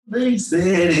They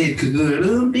said it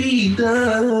couldn't be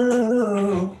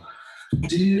done.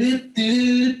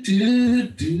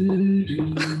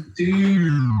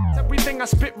 Everything I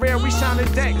spit rare, we sound in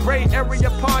that great area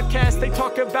podcast. They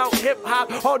talk about hip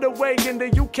hop all the way in the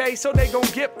UK, so they gon'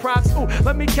 get props. Ooh,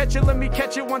 let me catch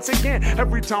it once again.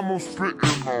 Every time I'm spitting.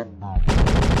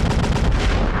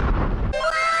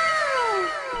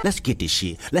 Let's get this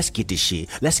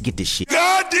shit.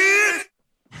 God did!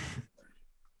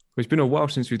 It's been a while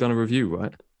since we've done a review,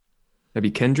 right? Maybe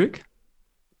Kendrick,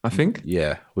 I think.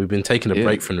 Yeah, we've been taking a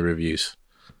break from the reviews.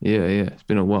 Yeah, it's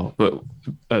been a while, but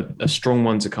a strong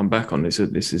one to come back on. This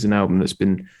is an album that's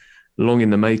been long in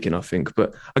the making, I think.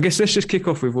 But I guess let's just kick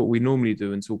off with what we normally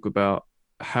do and talk about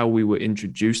how we were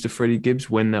introduced to Freddie Gibbs,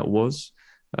 when that was.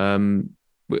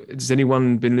 Has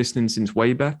anyone been listening since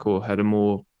way back or had a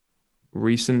more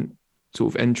recent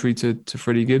sort of entry to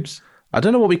Freddie Gibbs? I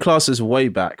don't know what we class as way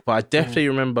back, but I definitely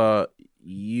remember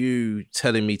you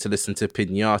telling me to listen to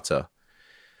Pinata.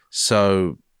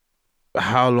 So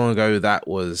how long ago that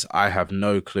was, I have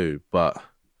no clue. But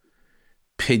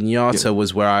Pinata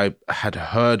was where I had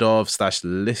heard of /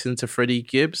 listened to Freddie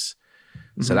Gibbs.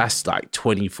 Mm-hmm. So that's like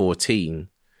 2014.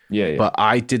 Yeah. But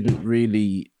I didn't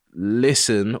really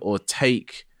listen or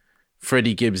take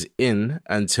Freddie Gibbs in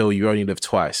until You Only Live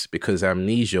Twice, because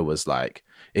Amnesia was like,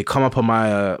 it come up on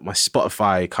my my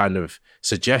Spotify kind of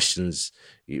suggestions.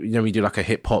 You know, we do like a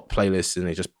hip hop playlist and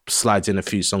it just slides in a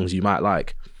few songs you might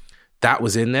like. That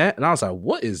was in there. And I was like,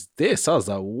 what is this? I was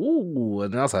like, ooh.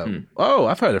 And I was like, oh,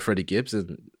 I've heard of Freddie Gibbs.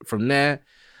 And from there,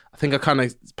 I think I kind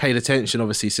of paid attention,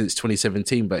 obviously, since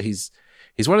 2017. But he's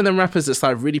one of them rappers that's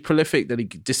like really prolific, that he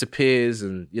disappears.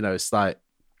 And, you know, it's like,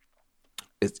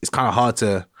 it's kind of hard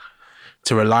to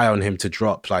rely on him to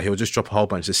drop. Like, he'll just drop a whole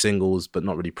bunch of singles, but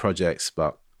not really projects.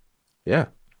 But yeah,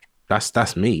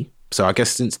 that's me. So I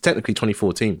guess since technically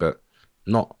 2014, but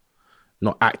not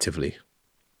actively.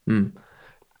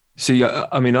 See,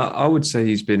 I mean, I would say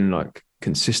he's been like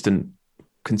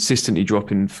consistently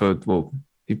dropping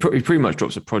he pretty much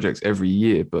drops a project every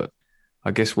year. But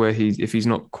I guess if he's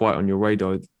not quite on your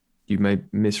radar, you may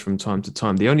miss from time to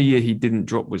time. The only year he didn't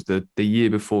drop was the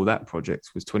year before that project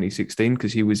was 2016,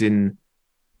 because he was in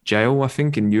jail, I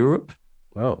think, in Europe.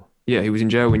 Wow. Yeah, he was in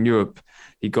jail in Europe.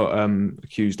 He got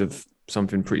accused of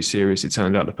something pretty serious. It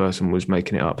turned out the person was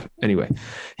making it up. Anyway,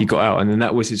 he got out, and then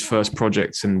that was his first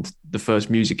project and the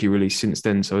first music he released since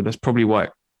then. So that's probably why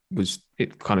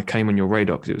it kind of came on your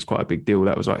radar, because it was quite a big deal.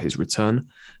 That was like his return.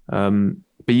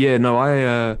 But yeah, no,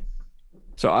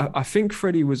 I think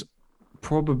Freddie was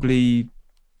probably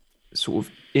sort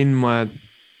of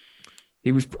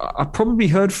I probably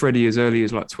heard Freddie as early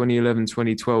as like 2011,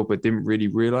 2012, but didn't really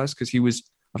realize, because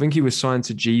I think he was signed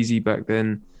to Jeezy back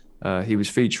then. He was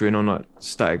featuring on like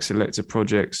Static Selector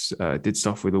projects, did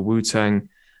stuff with the Wu-Tang,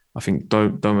 I think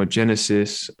Domo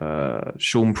Genesis,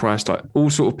 Sean Price, like all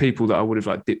sort of people that I would have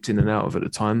like dipped in and out of at the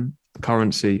time,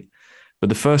 Currency. But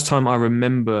the first time I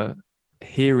remember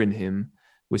hearing him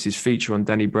was his feature on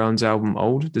Danny Brown's album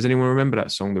Old. Does anyone remember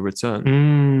that song, The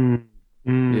Return?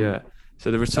 Yeah.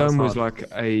 So The Return was like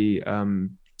a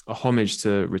homage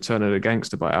to Return of the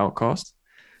Gangster by Outkast.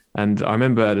 And I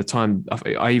remember at the time,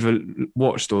 I either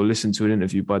watched or listened to an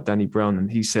interview by Danny Brown, and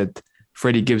he said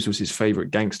Freddie Gibbs was his favorite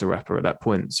gangster rapper at that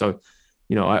point. So,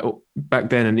 you know, back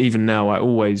then and even now, I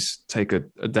always take a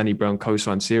Danny Brown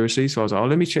cosign seriously. So I was like,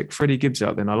 let me check Freddie Gibbs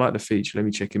out then. I like the feature. Let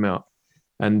me check him out.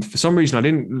 And for some reason, I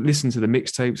didn't listen to the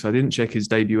mixtapes. I didn't check his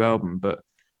debut album, but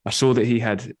I saw that he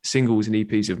had singles and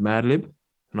EPs of Madlib. And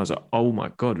I was like, oh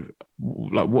my God,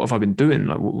 like, what have I been doing?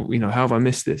 Like, you know, how have I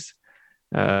missed this?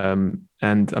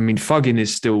 And I mean, Fuggin'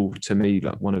 is still, to me,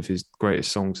 like one of his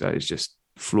greatest songs. That is just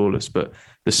flawless. But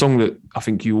the song that I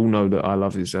think you all know that I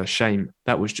love is Shame.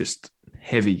 That was just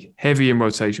heavy in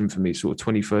rotation for me, sort of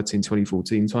 2013,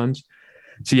 2014 times.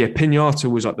 So yeah, Pinata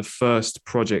was like the first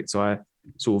project I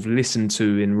sort of listened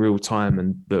to in real time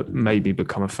and that made me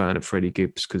become a fan of Freddie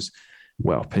Gibbs, because,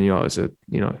 well, Pinata is a,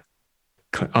 you know,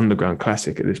 underground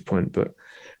classic at this point. But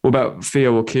what about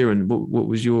Theo or Kieran? What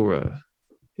was your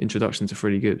introduction to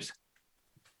Freddie Gibbs?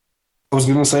 I was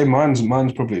going to say mine's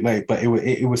probably late, but it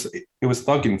was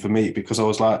thugging for me, because I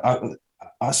was like,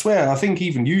 I swear, I think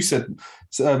even you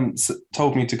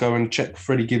told me to go and check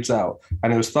Freddie Gibbs out,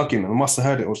 and it was thugging. I must have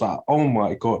heard it. I was like, oh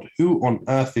my God, who on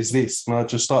earth is this? And I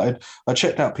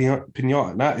checked out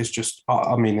Pinata, and that is just,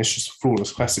 I mean, it's just a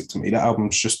flawless classic to me. That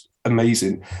album's just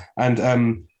amazing.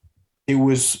 And it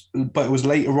was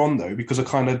later on though, because I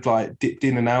kind of like dipped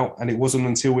in and out, and it wasn't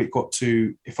until it got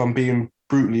to, if I'm being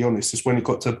brutally honest, it's when it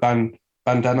got to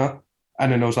Bandana.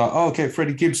 And then I was like, oh, okay,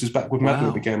 Freddie Gibbs is back with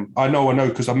Madlib again. I know,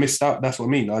 because I missed out. That's what I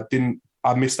mean. I didn't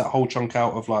I missed that whole chunk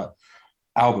out of like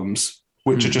albums,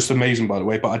 which are just amazing, by the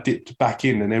way. But I dipped back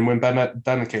in, and then when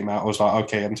Bandana came out, I was like,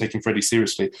 okay, I'm taking Freddie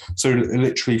seriously. So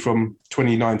literally from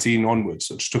 2019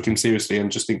 onwards, I just took him seriously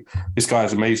and just think this guy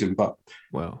is amazing. But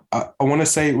wow, I want to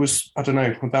say it was, I don't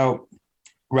know, about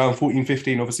around 14,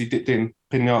 15, obviously dipped in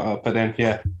Pinata, but then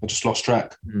I just lost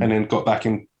track and then got back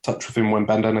in touch with him when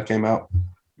Bandana came out.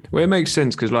 Well, it makes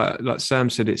sense because, like Sam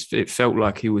said, it felt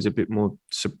like he was a bit more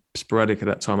sporadic at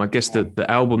that time. I guess the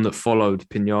album that followed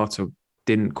Pinata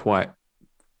didn't quite.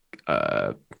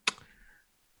 I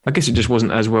guess it just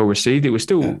wasn't as well received. It was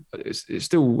still it's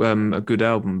still a good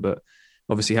album, but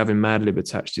obviously having Madlib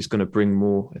attached is going to bring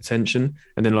more attention.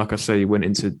 And then, like I say, he went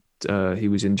into he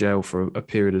was in jail for a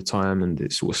period of time, and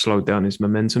it sort of slowed down his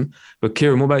momentum. But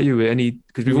Kieran, what about you?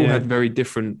 Because we've all had very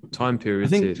different time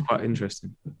periods here. It's quite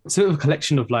interesting. It's sort of a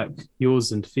collection of like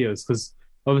yours and Theo's, because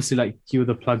obviously like you were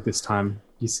the plug this time.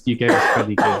 You gave us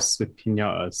Freddie Gibbs with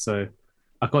Pinata, so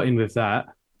I got in with that.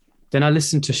 Then I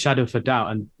listened to Shadow for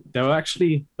Doubt, and there were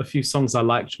actually a few songs I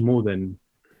liked more than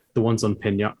the ones on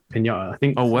Pinata. I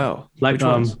think. Oh wow! Like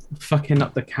Fucking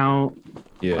Up the Count.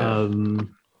 Yeah.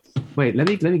 Wait, let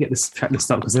me get this track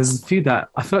list up, because there's a few that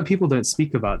I feel like people don't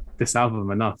speak about this album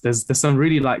enough. There's some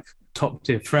really like top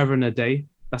tier. Forever and a Day.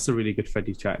 That's a really good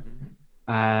Freddie track.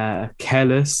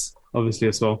 Careless, obviously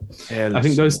as well. Careless. I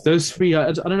think those three.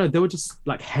 I don't know. They were just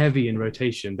like heavy in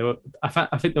rotation. I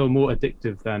think they were more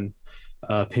addictive than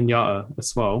Pinata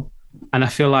as well. And I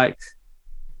feel like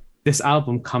this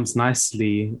album comes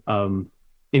nicely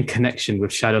in connection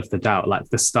with Shadow of the Doubt, like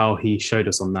the style he showed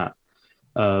us on that.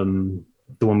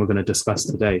 The one we're going to discuss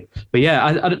today. But yeah,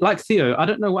 I like Theo. I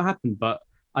don't know what happened, but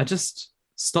I just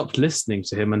stopped listening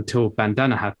to him until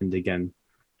Bandana happened again.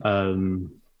 I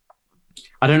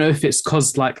don't know if it's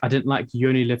because like I didn't like You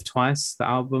Only Live Twice, the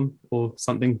album, or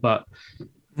something, but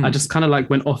I just kind of like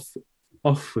went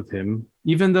off with him.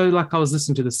 Even though like I was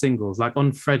listening to the singles, like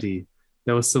on Freddie,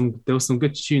 there was some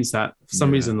good tunes that for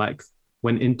some reason like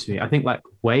went into me. I think like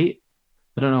Wait.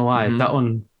 I don't know why that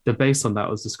one. The bass on that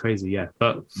was just crazy,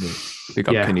 But big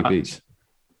up Kenny Beats.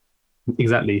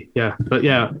 Exactly, But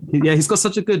he's got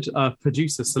such a good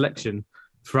producer selection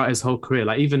throughout his whole career.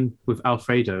 Like even with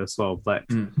Alfredo as well. But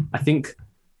I think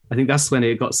that's when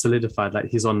it got solidified. Like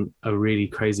he's on a really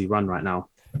crazy run right now.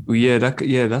 Well,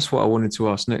 that's what I wanted to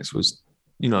ask next. Was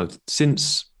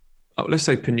since let's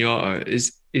say Pinata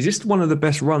is this one of the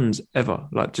best runs ever?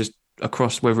 Like just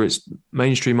across whether it's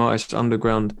mainstream artists,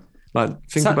 underground. Like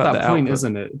think about that point,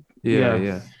 isn't it?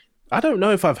 Yeah. I don't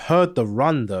know if I've heard the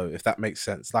run though, if that makes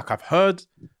sense. Like I've heard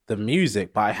the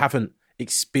music, but I haven't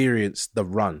experienced the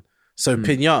run. So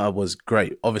Pinata was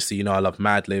great. Obviously, I love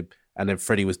Madlib, and then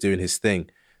Freddie was doing his thing.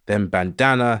 Then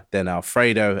Bandana, then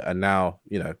Alfredo, and now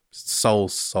Soul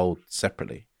sold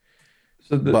separately.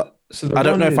 But I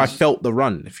don't know if I felt the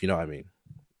run, if you know what I mean.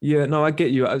 Yeah, no, I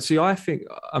get you. See, I think,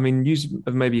 you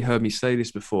have maybe heard me say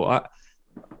this before.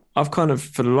 I've kind of,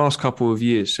 for the last couple of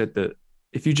years, said that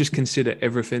if you just consider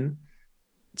everything,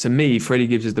 to me, Freddie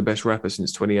Gibbs is the best rapper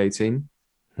since 2018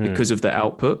 because of the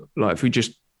output. Like, if we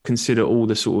just consider all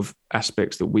the sort of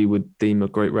aspects that we would deem a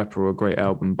great rapper or a great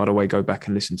album, by the way, go back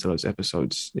and listen to those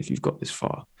episodes if you've got this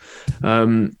far.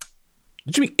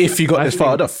 What do you mean if you got this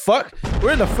far? The fuck?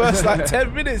 We're in the first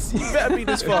 10 minutes. You better be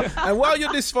this far. And while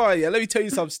you're this far, let me tell you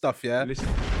some stuff, Listen.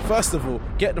 First of all,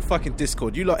 get the fucking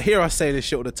Discord. You lot hear us say this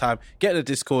shit all the time. Get the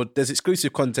Discord. There's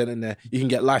exclusive content in there. You can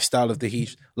get Lifestyles of the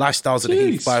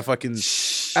Heath by fucking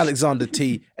Alexander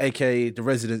T, aka the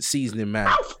resident seasoning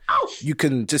man. You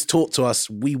can just talk to us.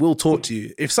 We will talk to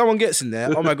you. If someone gets in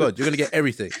there, oh my God, you're going to get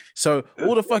everything. So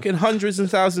all the fucking hundreds and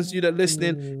thousands of you that are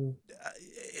listening,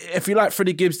 if you like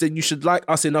Freddie Gibbs, then you should like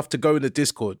us enough to go in the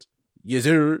Discord. Yes,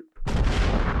 sir.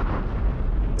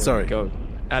 Sorry. Go.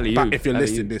 If you're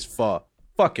listening this far.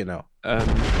 Fucking hell.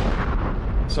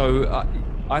 So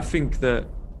I think that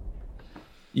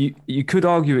you could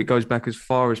argue it goes back as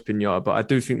far as Pinata, but I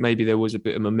do think maybe there was a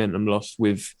bit of momentum lost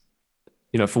with,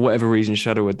 for whatever reason,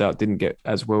 Shadow of Doubt didn't get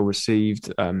as well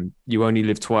received. You Only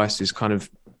Live Twice is kind of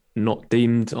not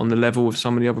deemed on the level of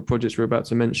some of the other projects we're about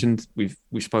to mention.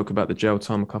 We spoke about the jail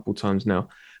time a couple of times now,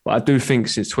 but I do think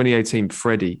since 2018,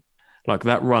 Freddie, like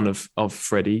that run of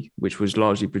Freddie, which was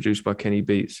largely produced by Kenny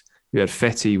Beats. You had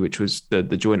Fetty, which was the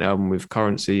joint album with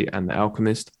Currency and The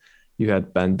Alchemist. You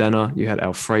had Bandana, you had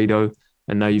Alfredo,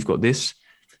 and now you've got this.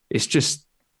 It's just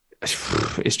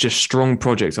strong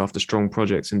projects after strong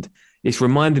projects, and it's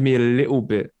reminded me a little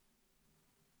bit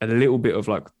of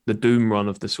like the Doom run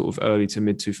of the sort of early to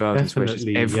mid 2000s, where just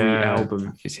every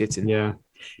album is hitting. Yeah,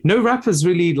 no rappers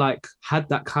really like had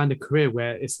that kind of career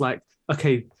where it's like,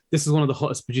 okay, this is one of the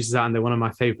hottest producers out, and they're one of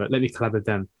my favorite. Let me collab with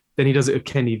them. then he does it with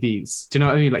Kenny V's. Do you know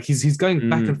what I mean? Like he's going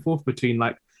back and forth between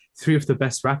like three of the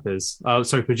best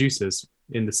producers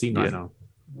in the scene right now.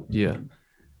 Yeah,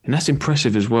 and that's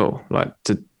impressive as well. Like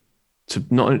to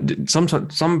not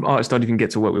sometimes some artists don't even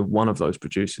get to work with one of those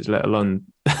producers, let alone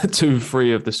 2,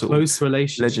 3 of the sort close of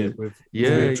relationship with.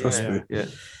 Yeah.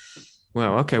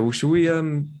 Wow. Okay. Well, should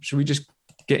we just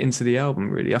get into the album?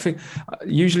 Really, I think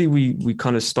usually we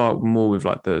kind of start more with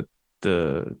like the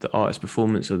artist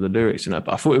performance of the lyrics and that.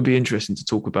 But I thought it would be interesting to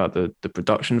talk about the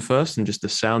production first and just the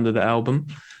sound of the album.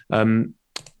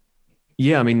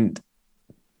 Yeah. I mean,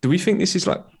 do we think this is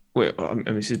like? Well, I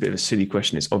mean, this is a bit of a silly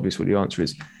question. It's obvious what the answer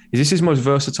is. Is this his most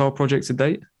versatile project to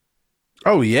date?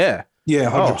 Oh, yeah. Yeah,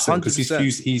 100%. Because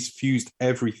he's fused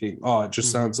everything. Oh, it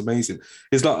just sounds amazing.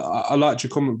 It's like, I liked your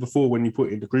comment before when you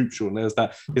put it in the group, Sean. There's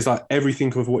that. It's like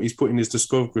everything of what he's put in his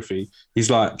discography. He's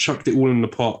like chucked it all in the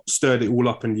pot, stirred it all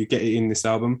up, and you get it in this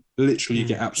album. Literally, you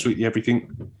get absolutely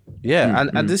everything. Yeah,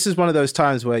 and this is one of those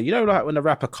times where, you know, like when a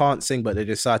rapper can't sing, but they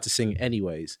decide to sing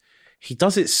anyways. He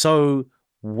does it so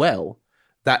well.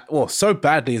 So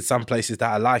badly in some places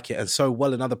that I like it, and so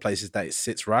well in other places that it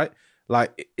sits right.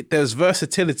 Like there's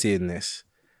versatility in this,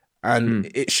 and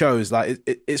it shows. Like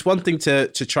it's one thing to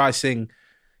try sing,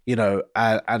 you know,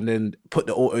 and then put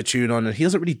the auto tune on, and he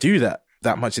doesn't really do that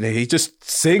much in here. He just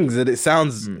sings, and it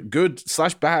sounds good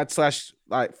 / bad /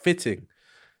 like fitting.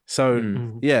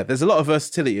 So yeah, there's a lot of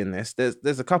versatility in this.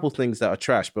 There's a couple things that are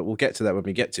trash, but we'll get to that when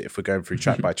we get to it if we're going through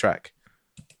track by track.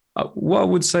 What I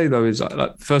would say though is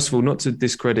like first of all, not to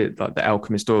discredit like the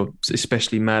Alchemist or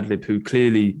especially Madlib, who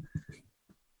clearly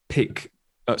pick.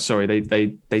 They've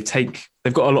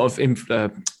got a lot of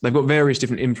they've got various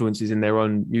different influences in their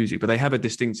own music, but they have a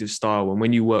distinctive style. And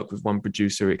when you work with one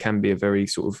producer, it can be a very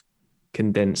sort of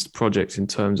condensed project in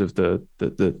terms of the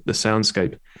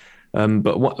soundscape.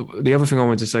 But what the other thing I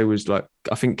wanted to say was, like,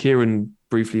 I think Kieran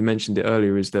briefly mentioned it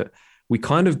earlier, is that we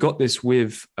kind of got this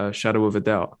with Shadow of a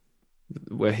Doubt,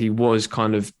 where he was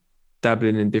kind of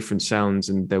dabbling in different sounds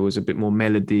and there was a bit more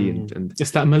melody and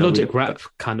it's that melodic rap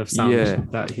kind of sound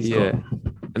that he's got.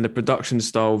 And the production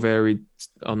style varied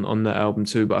on that album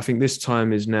too. But I think this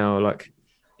time is now like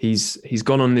he's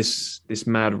gone on this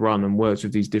mad run and worked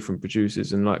with these different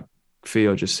producers, and like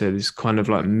Theo just said, he's kind of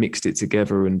like mixed it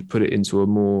together and put it into a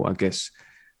more, I guess,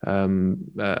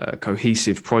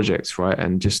 cohesive project, right?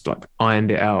 And just like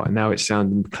ironed it out, and now it's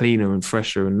sounding cleaner and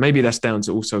fresher. And maybe that's down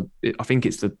to also, I think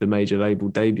it's the major label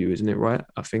debut, isn't it? Right?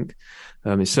 I think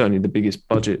it's certainly the biggest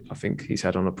budget I think he's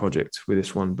had on a project with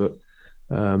this one. But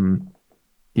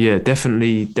yeah,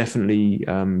 definitely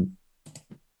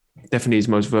his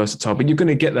most versatile. But you're going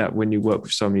to get that when you work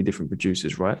with so many different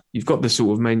producers, right? You've got the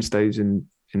sort of mainstays in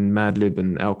Madlib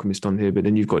and Alchemist on here, but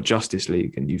then you've got Justice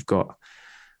League, and you've got,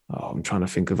 I'm trying to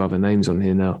think of other names on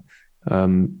here now.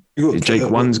 Jake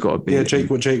One's got a bit. Yeah,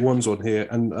 Jake One's on here.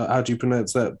 And how do you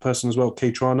pronounce that person as well?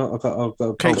 K-Trana?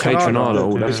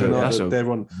 K-Trana.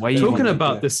 They're on. Talking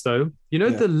about this though, you know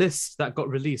the list that got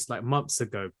released like months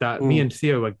ago that me and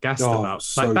Theo were gassed about?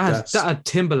 So like that had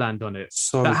Timberland on it.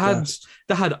 That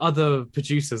had other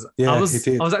producers. Yeah, I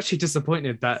was actually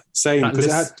disappointed that same, because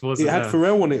it had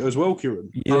Pharrell on it as well, Kieran.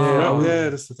 Yeah,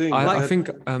 that's the thing. I think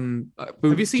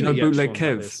have you seen Bootleg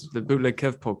Kev, the Bootleg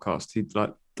Kev podcast? He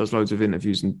like does loads of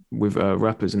interviews with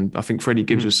rappers, and I think Freddie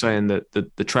Gibbs was saying that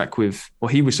the track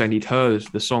he was saying he'd heard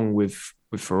the song with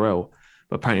Pharrell,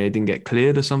 but apparently it didn't get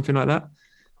cleared or something like that.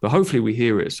 But hopefully we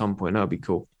hear it at some point. That'd be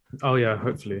cool. Oh yeah,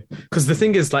 hopefully. Because the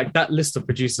thing is, like, that list of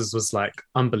producers was like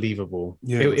unbelievable.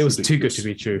 Yeah, it was too good to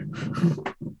be true.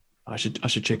 I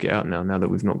should check it out now that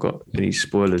we've not got any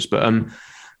spoilers. But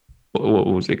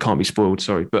it can't be spoiled.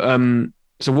 Sorry. But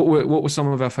so what were some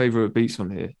of our favourite beats on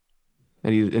here?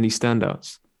 Any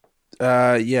standouts?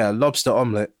 Yeah, Lobster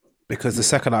Omelette, because the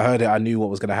second I heard it, I knew what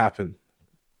was going to happen.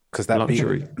 Because that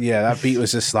beat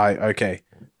was just like, okay,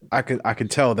 I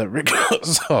could tell that Rick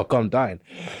Ross. Oh God, I'm dying.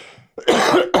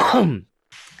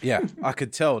 Yeah, I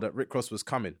could tell that Rick Ross was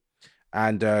coming,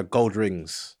 and Gold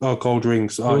Rings. Oh, Gold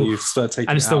Rings! Oh, you start taking.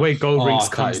 And it's the way Gold Rings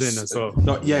comes in as well.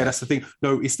 No, yeah, that's the thing.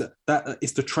 No, it's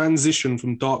it's the transition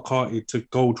from Dark Hearted to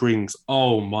Gold Rings.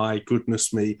 Oh my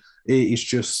goodness me! It's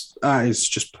just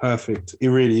perfect. It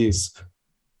really is.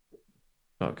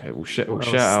 Okay, we'll shout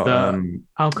out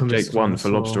Alchemist Jake One for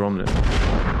Lobster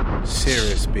Omelette.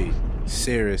 Serious beat.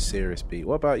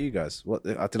 What about you guys? What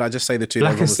did I just say? The two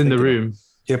Blackest in the Room.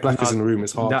 Yeah, Blackest in the Room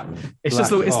is hard. It's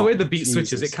the way the beat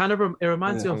switches. It kind of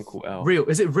reminds me of Real.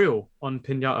 Is it Real on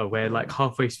Pinata, where like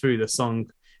halfway through the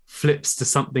song flips to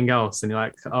something else, and you're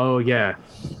like, oh yeah,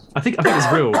 I think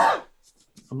it's Real.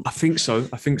 I'm, I think so.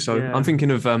 Yeah. I'm thinking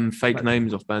of Fake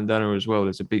Names off Bandana as well.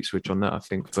 There's a beat switch on that, I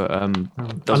think. But I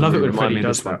doesn't love it really when remind Freddie me of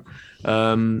does this that.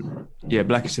 one. Yeah,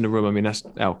 Blackest in the Room. I mean, that's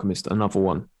Alchemist, another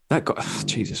one. That got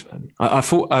Jesus, man. I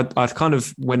thought I kind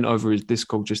of went over his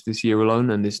discog just this year alone,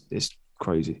 and it's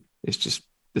crazy. It's just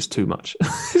there's too much.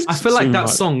 I feel like that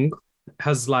song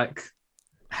has like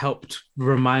helped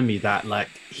remind me that like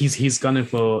he's gunning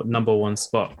for number one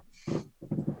spot.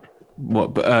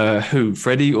 What? But who?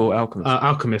 Freddie or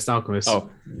Alchemist? Alchemist.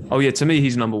 Oh yeah. To me,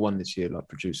 he's number one this year. Like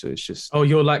producer, it's just. Oh,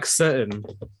 you're like certain.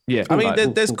 Yeah. I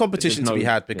mean, there's competition to be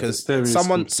had because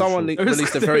someone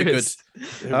released a very good.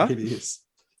 There really is.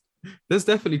 There's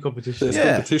definitely competition. There's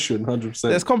competition, 100%.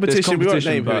 There's competition. We won't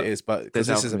name who but it is, but because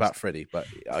this is about Freddie. But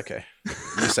okay,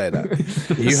 you say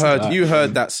that. You You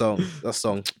heard that song,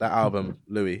 that album,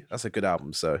 Louis. That's a good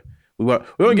album. So we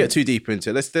won't get too deep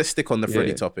into it. Let's stick on the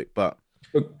Freddie topic. But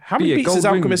how many beats has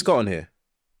Alchemist got on here?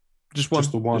 Just one.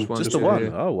 Just the one. Just the one.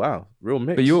 Yeah. Oh wow, real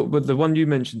mix. But the one you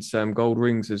mentioned, Sam, Gold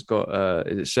Rings, has got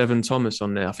is it Seven Thomas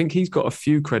on there? I think he's got a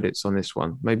few credits on this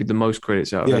one. Maybe the most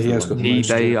credits out of everyone. He has got the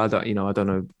most, I don't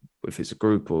know if it's a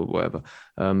group or whatever.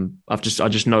 I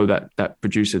just know that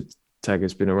producer tag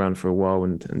has been around for a while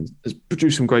and has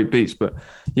produced some great beats. But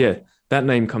yeah, that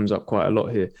name comes up quite a lot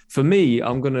here. For me, I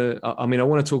want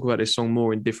to talk about this song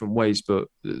more in different ways, but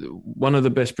one of the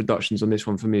best productions on this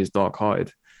one for me is Dark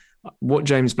Hearted. What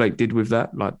James Blake did with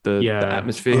that, like the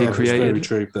atmosphere he created. That's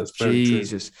very true. That's very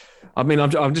Jesus. True. I mean,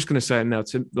 I'm just going to say it now.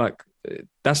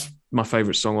 That's my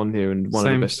favorite song on here and one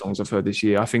of the best songs I've heard this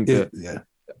year. I think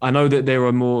I know that there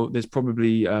are more. There's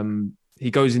probably he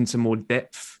goes into more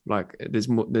depth. Like there's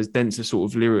denser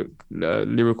sort of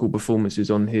lyrical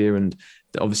performances on here, and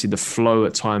obviously the flow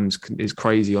at times is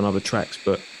crazy on other tracks.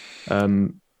 But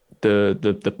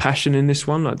the passion in this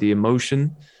one, like the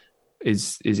emotion,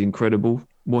 is incredible.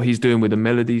 What he's doing with the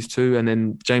melodies too, and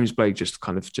then James Blake just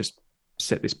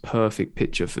set this perfect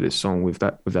picture for this song with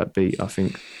that beat. I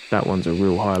think that one's a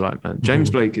real highlight, man. James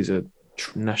Blake is a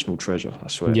national treasure, I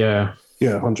swear. Yeah,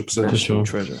 100%. For sure.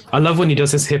 Treasure. I love when he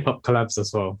does his hip hop collabs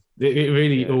as well. It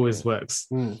really always works.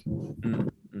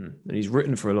 And he's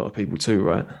written for a lot of people too,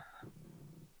 right?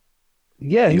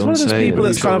 Yeah, he's one of those people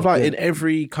that's kind of like in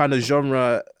every kind of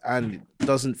genre and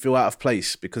doesn't feel out of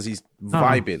place because he's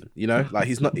vibing, you know? Like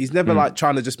he's never like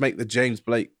trying to just make the James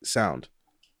Blake sound.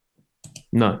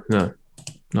 No,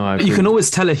 I agree. You can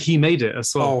always tell he made it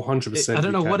as well. Oh, 100%. I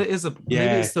don't know what it is. Maybe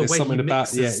it's the way he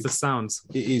mixes the sounds.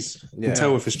 It is. You can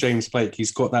tell if it's James Blake.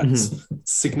 He's got that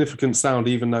significant sound,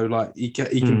 even though like he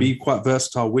can be quite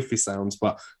versatile with his sounds,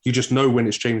 but you just know when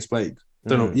it's James Blake.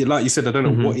 Don't know, like you said, I don't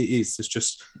know what it is. It's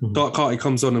just Dark Hearted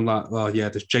comes on and like, oh yeah,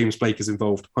 there's James Blake is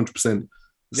involved, 100%.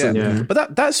 Yeah.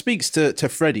 But that speaks to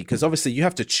Freddie, because obviously you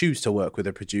have to choose to work with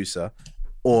a producer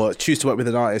or choose to work with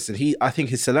an artist, and I think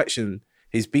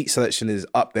his beat selection is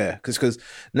up there, because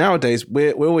nowadays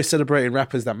we're always celebrating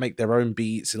rappers that make their own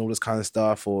beats and all this kind of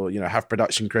stuff, or have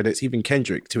production credits. Even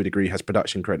Kendrick to a degree has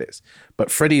production credits, but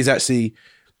Freddie is actually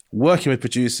working with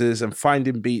producers and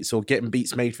finding beats or getting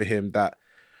beats made for him that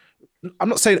I'm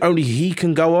not saying only he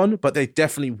can go on, but they're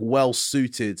definitely well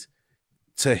suited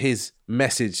to his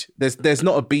message. There's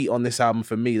not a beat on this album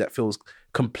for me that feels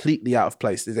completely out of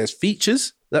place. There's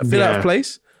features that feel out of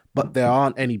place, but there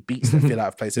aren't any beats that feel out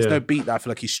of place. There's no beat that I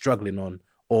feel like he's struggling on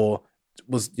or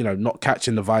was not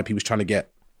catching the vibe he was trying to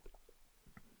get.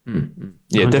 Yeah,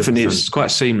 100%. Definitely. It's quite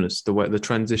seamless, the way the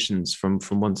transitions from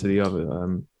one to the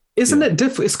other. Isn't it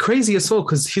different? It's crazy as well,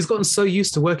 because he's gotten so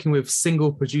used to working with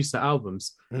single producer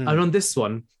albums. And on this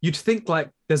one, you'd think like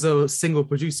there's a single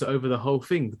producer over the whole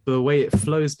thing. The way it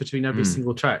flows between every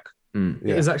single track it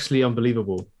is actually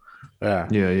unbelievable.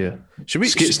 Yeah.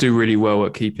 Skits do really well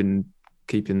at keeping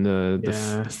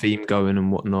the theme going and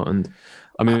whatnot. And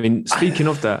I mean, speaking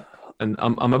of that, and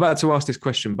I'm about to ask this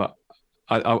question, but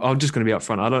I'm just going to be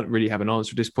upfront. I don't really have an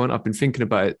answer at this point. I've been thinking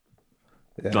about it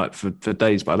like for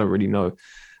days, but I don't really know.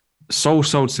 Soul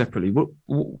sold separately.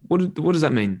 What does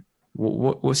that mean?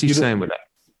 What's he saying with that?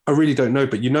 I really don't know,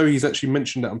 but he's actually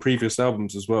mentioned that on previous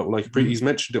albums as well. Like he's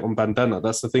mentioned it on Bandana.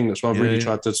 That's the thing. That's why I really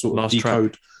tried to sort of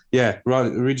decode. Track. Yeah, right. I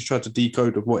really tried to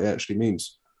decode of what it actually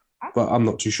means, but I'm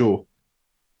not too sure.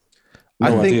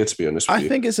 No idea, to be honest with you. I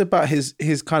think it's about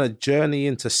his kind of journey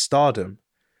into stardom.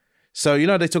 So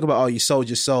they talk about, you sold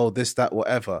your soul, this, that,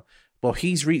 whatever. But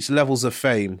he's reached levels of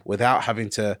fame without having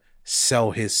to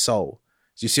sell his soul.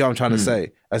 Do you see what I'm trying to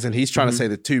say? As in, he's trying to say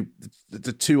the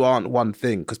two aren't one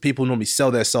thing, because people normally sell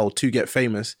their soul to get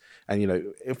famous. And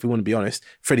if we want to be honest,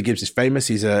 Freddie Gibbs is famous.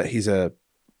 He's a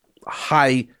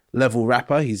high level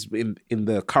rapper. He's in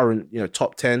the current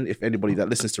top 10. If anybody that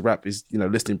listens to rap is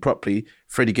listening properly,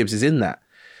 Freddie Gibbs is in that.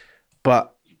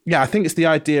 But Yeah, I think it's the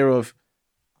idea of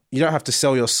you don't have to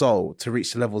sell your soul to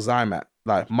reach the levels I'm at.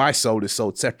 Like my soul is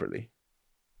sold separately.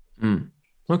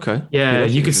 Okay. Yeah,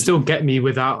 you can still get me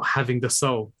without having the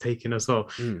soul taken as well.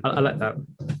 I like that.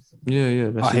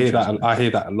 Yeah. I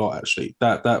hear that a lot actually.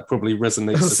 That probably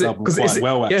resonates this album quite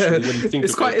well actually. Yeah, when you think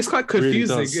it's quite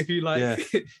confusing really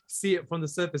if you see it from the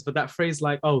surface. But that phrase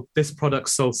like, "Oh, this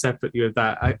product's sold separately with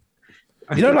that," like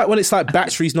when it's like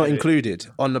batteries not included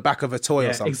on the back of a toy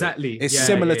or something. Exactly. It's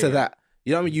similar to that.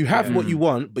 You know what I mean? You have what you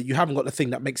want, but you haven't got the thing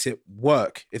that makes it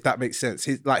work. If that makes sense.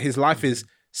 His life is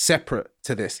separate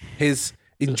to this. His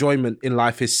enjoyment in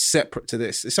life is separate to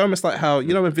this. It's almost like how,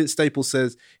 you know, when Vince Staples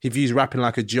says he views rapping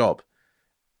like a job.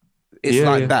 It's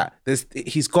that.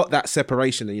 He's got that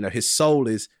separation, and you know, his soul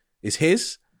is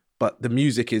his, but the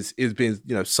music is being,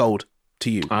 you know, sold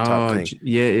to you.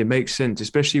 Yeah, it makes sense,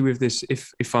 especially with this.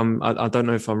 If I don't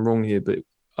know if I'm wrong here, but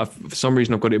for some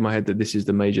reason I've got it in my head that this is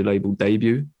the major label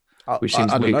debut. Which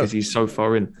seems weird because he's so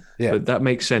far in. Yeah. But that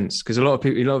makes sense because a lot of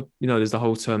people, you know, there's the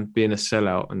whole term being a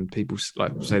sellout, and people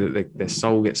like say that their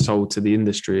soul gets sold to the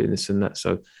industry and this and that.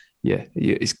 So, yeah,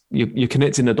 you're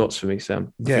connecting the dots for me,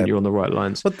 Sam. I think you're on the right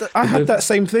lines. But I had that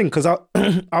same thing because I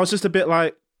was just a bit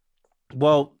like,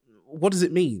 well, what does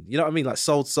it mean? You know what I mean? Like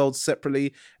sold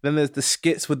separately. Then there's the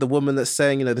skits with the woman that's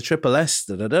saying, you know, the triple S,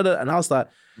 and I was like,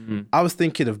 I was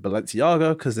thinking of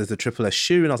Balenciaga because there's a triple S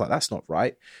shoe, and I was like, that's not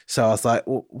right. So I was like,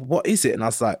 well, what is it? And I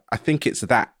was like, I think it's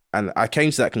that. And I came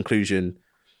to that conclusion.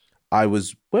 Where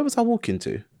was I walking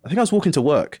to? I think I was walking to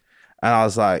work, and I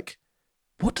was like,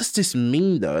 what does this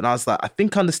mean though? And I was like, I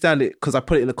think I understand it because I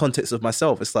put it in the context of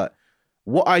myself. It's like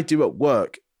what I do at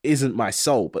work isn't my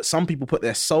soul, but some people put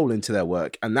their soul into their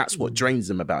work, and that's what drains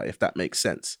them about, if that makes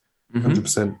sense.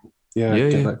 100%. Yeah, I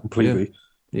get that completely.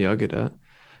 Yeah, I get that.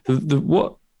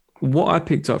 What I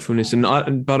picked up from this,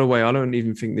 and by the way, I don't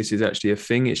even think this is actually a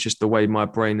thing. It's just the way my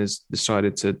brain has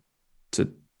decided to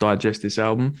digest this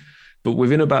album. But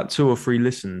within about 2 or 3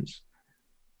 listens,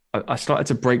 I started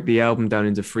to break the album down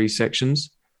into 3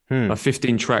 sections, like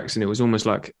 15 tracks, and it was almost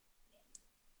like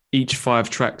each 5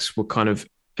 tracks were kind of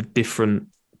a different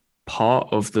part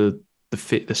of the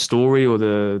story or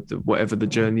the whatever the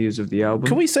journey is of the album.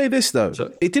 Can we say this though?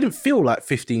 So, it didn't feel like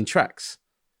 15 tracks.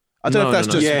 I don't know if that's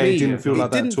just me. It didn't feel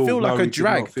like that. It didn't feel like a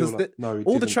drag because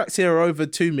all the tracks here are over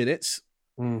 2 minutes.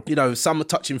 You know, some are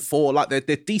touching 4. Like they're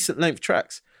decent length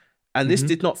tracks, and this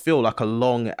did not feel like a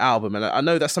long album. And I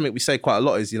know that's something we say quite a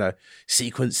lot is, you know,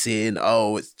 sequencing.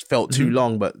 Oh, it felt too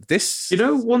long, but this. You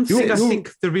know, one thing I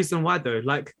think the reason why though,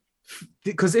 like,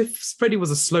 because if Freddie was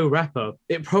a slow rapper,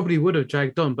 it probably would have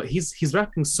dragged on. But he's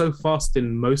rapping so fast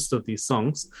in most of these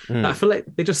songs that I feel like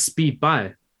they just speed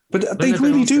by. But they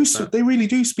really do. They really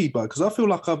do speed by, because I feel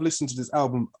like I've listened to this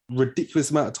album a ridiculous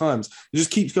amount of times. It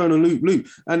just keeps going on loop.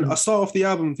 And I start off the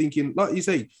album thinking, like you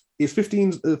say, it's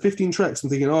 15 tracks. I'm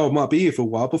thinking, oh, it might be here for a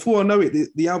while. Before I know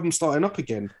it, the album's starting up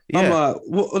again. Yeah. I'm like,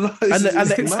 what?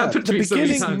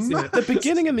 The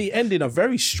beginning and the ending are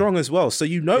very strong as well. So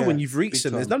you know when you've reached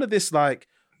them. There's none of this like,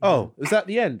 oh, is that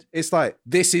the end? It's like,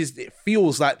 it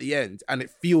feels like the end, and it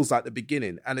feels like the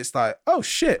beginning. And it's like, oh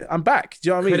shit, I'm back. Do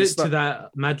you know what I mean? Credit to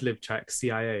that Madlib track,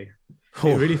 CIA.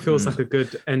 It really feels like a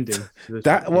good ending.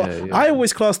 I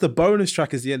always class the bonus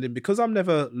track as the ending because I'm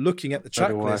never looking at the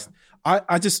track list.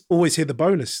 I just always hear the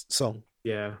bonus song.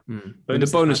 Yeah. But the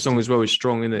bonus song as well is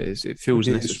strong, isn't it? It feels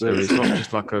necessary. It's not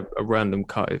just like a random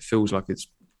cut. It feels like it's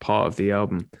part of the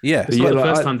album. Yeah. It's like the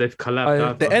first time they've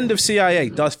collabed. The end of CIA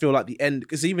does feel like the end,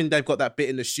 because even they've got that bit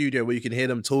in the studio where you can hear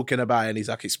them talking about it, and he's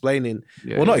like explaining.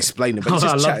 Not explaining, but he's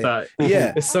just chatting. I love that.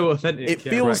 Yeah. It's so authentic. It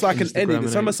feels like an ending.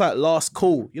 It's almost like Last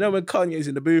Call. You know, when Kanye's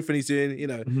in the booth and he's doing, you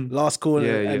know, Last Call,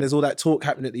 and there's all that talk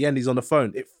happening at the end, he's on the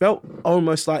phone. It felt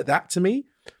almost like that to me.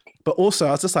 But also,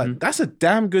 I was just like, that's a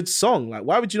damn good song. Like,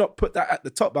 why would you not put that at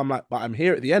the top? I'm like, but I'm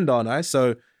here at the end, aren't I?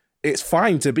 So it's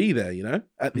fine to be there, you know,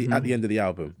 at the end of the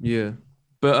album. Yeah.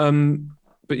 But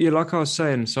yeah, like I was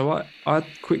saying, so I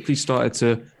quickly started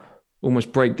to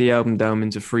almost break the album down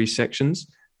into 3 sections.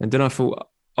 And then I thought,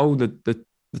 oh, the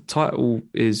title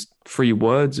is 3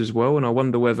 words as well. And I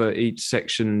wonder whether each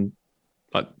section,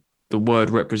 like the word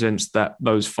represents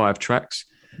those 5 tracks.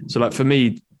 So like for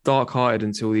me, Dark Hearted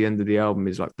Until the End of the Album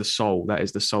is like the soul. That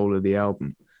is the soul of the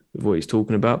album, of what he's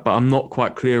talking about. But I'm not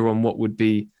quite clear on what would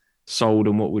be sold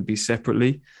and what would be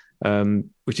separately,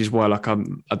 which is why like I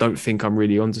don't think I'm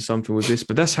really onto something with this.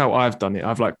 But that's how I've done it.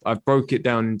 I've broke it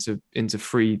down into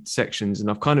 3 sections,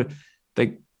 and I've kind of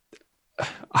I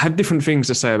have different things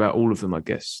to say about all of them, I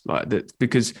guess, like that,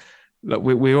 because like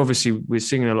we're obviously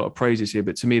singing a lot of praises here,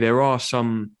 but to me there are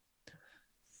some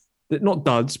not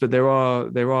duds, but there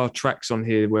are tracks on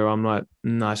here where I'm like,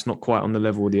 no, it's not quite on the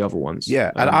level of the other ones.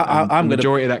 Yeah, and I'm the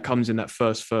majority of that comes in that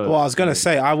first third. Well, I was gonna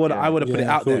say I would have put it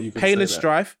out there. Pain and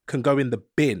Strife can go in the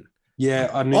bin.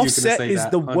 Yeah, I knew Offset you were going to say is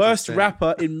that, the 100%. worst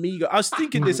rapper in Migos. I was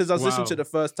thinking this as I was listening to it the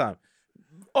first time.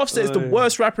 Offset is the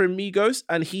worst rapper in Migos,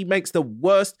 and he makes the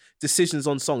worst decisions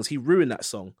on songs. He ruined that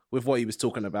song with what he was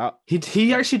talking about.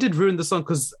 He actually did ruin the song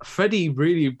because Freddie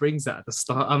really brings that at the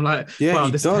start. I'm like, wow,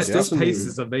 this pace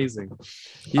is amazing.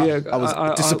 Yeah, I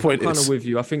was disappointed. I'm kind of with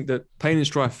you. I think that Pain and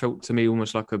Strife felt to me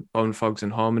almost like a Bone Thugs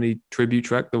and Harmony tribute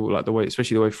track,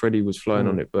 especially the way Freddie was flowing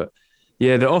on it. But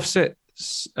yeah, the Offset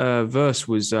verse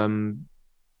was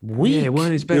weak. Yeah,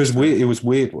 weren't his best. It was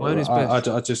weird. Weren't his best.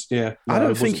 I just No, I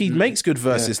don't think he makes good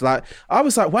verses. Yeah. Like I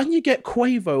was like, why don't you get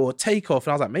Quavo or Takeoff?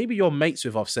 And I was like, maybe you're mates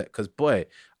with Offset because boy,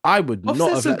 I would Offset's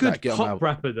not have let a good that get pop on my...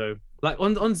 rapper though. Like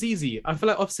on ZZ, I feel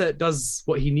like Offset does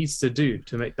what he needs to do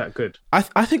to make that good. I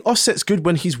think Offset's good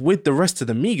when he's with the rest of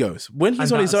the Migos. When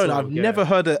he's on his own, I've never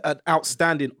heard an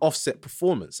outstanding Offset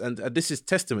performance, and this is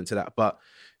testament to that. But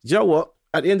you know what?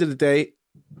 At the end of the day,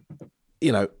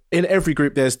 you know, in every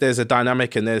group, there's a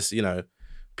dynamic, and there's, you know,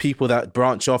 people that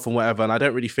branch off and whatever. And I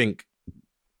don't really think,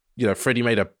 you know, Freddie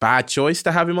made a bad choice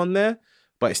to have him on there,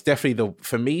 but it's definitely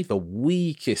for me the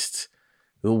weakest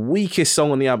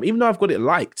song on the album. Even though I've got it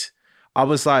liked, I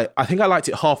was like, I think I liked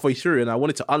it halfway through, and I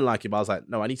wanted to unlike it, but I was like,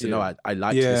 no, I need to know I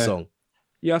liked this song.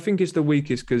 Yeah, I think it's the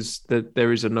weakest because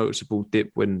there is a noticeable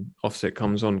dip when Offset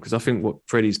comes on. Because I think what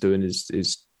Freddie's doing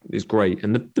is great,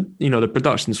 and the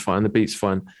production's fine, the beat's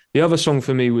fine. The other song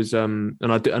for me was and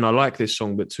I like this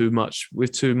song, but too much.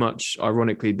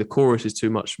 Ironically, the chorus is too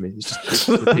much for me. It's just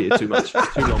repeated too much,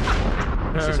 it's too long.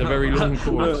 It's just a very long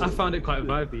chorus. I found it quite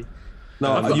vibey.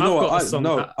 No,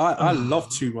 I love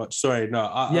Too Much. Sorry,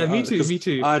 no. Me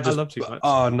too. I love Too Much.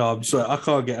 Oh, no, I'm sorry. I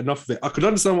can't get enough of it. I could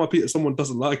understand why someone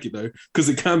doesn't like it, though, because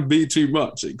it can be too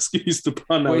much. Excuse the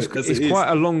pun. Well, it's quite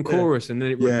a long chorus, and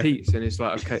then it repeats, and it's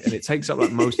like, okay, and it takes up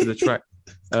like most of the track.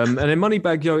 And then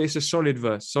Moneybagg Yo, it's a solid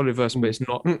verse, but it's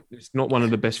not one of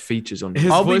the best features on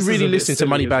it. I'll be really listening to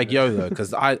Moneybagg Yo, though,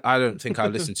 because I don't think I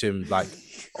listened to him, like,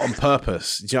 on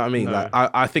purpose. Do you know what I mean? No. Like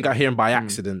I think I hear him by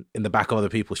accident in the back of other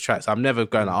people's tracks. I'm never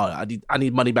going, I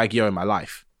need Moneybagg Yo in my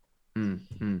life.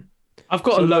 I've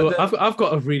got I've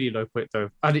got a really low point though.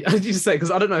 I need to say,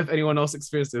 because I don't know if anyone else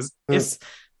experienced this. It's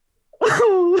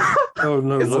oh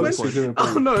no.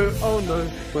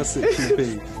 What's it to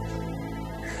be?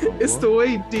 It's the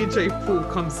way DJ Paul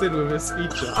comes in with his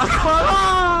feature.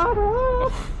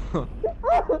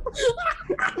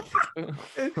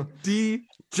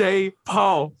 DJ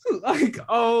Paul, like,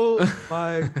 oh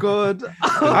my god.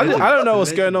 I don't know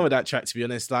what's going on with that track, to be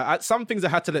honest. Like, some things I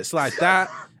had to let slide.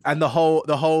 That and the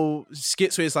whole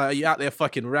skits where it's like, are you out there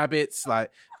fucking rabbits?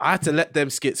 Like, I had to let them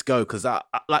skits go because I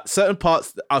like certain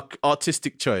parts are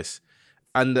artistic choice.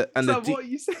 And what are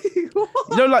you saying? You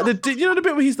know, like the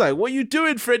bit where he's like, "What are you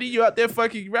doing, Freddie? You out there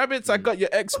fucking rabbits? I got your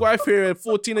ex-wife here and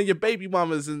 14 of your baby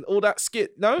mamas and all that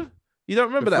skit." No, you don't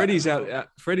remember that.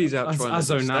 Freddie's out trying to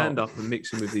stand up and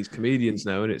mixing with these comedians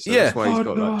now, and that's why he's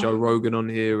got like Joe Rogan on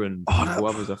here and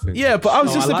others, I think. Yeah, but I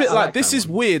was just a bit like, this is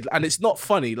weird and it's not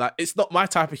funny. Like, it's not my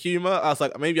type of humor. I was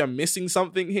like, maybe I'm missing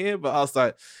something here, but I was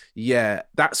like, yeah,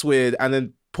 that's weird. And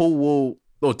then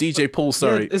DJ Paul,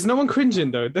 sorry. Yeah, there's no one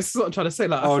cringing though. This is what I'm trying to say.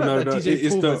 Like,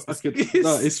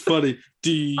 it's funny.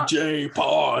 DJ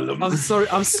Paul.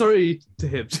 I'm sorry to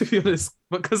him, to be honest,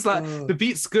 because like the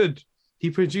beat's good.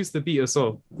 He produced the beat as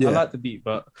well. Yeah. I like the beat,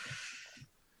 but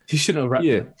he shouldn't have rapped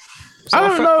it. So I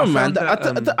don't know, man.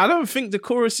 I don't think the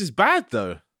chorus is bad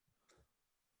though.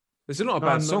 It's not a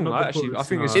bad song. I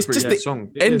think it's just the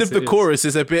song. End of the chorus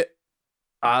is a bit.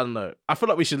 I don't know. I feel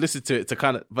like we should listen to it to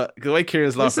kind of, but the way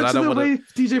Kieran's laughing, I don't want to.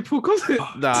 DJ Paul calls it.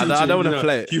 I don't want to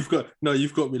play it. You've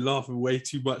got me laughing way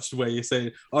too much the way you're saying,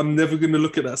 I'm never going to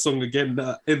look at that song again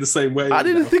in the same way. I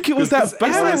didn't think it was that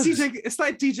bad. It's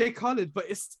like DJ Khaled, but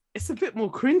it's a bit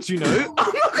more cringe, you know.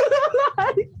 I'm not gonna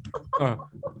lie.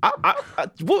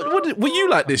 What were you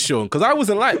like this, Sean? Because I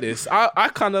wasn't like this. I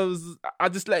kind of I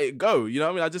just let it go. You know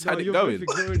what I mean? I just had it going.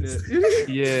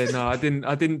 Yeah, no, I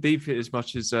didn't deep it as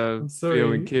much as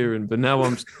Theo and Kieran, but now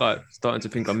I'm like starting to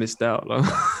think I missed out. Like.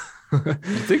 I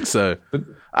think so.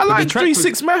 I like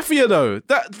 3-6 Mafia though.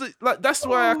 That's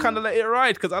why I kind of let it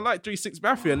ride, because I like 3-6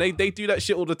 Mafia and they do that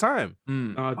shit all the time.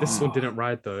 This one didn't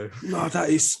ride though. No, that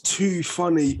is too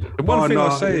funny. The one thing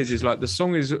I'll say is like the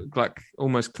song is like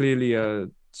almost clearly a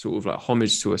sort of like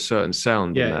homage to a certain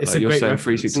sound. Yeah, it's like you're saying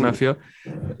 3-6 Mafia,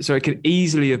 so it could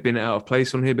easily have been out of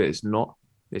place on here, but it's not.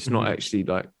 It's not actually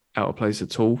like out of place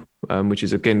at all, which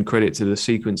is again credit to the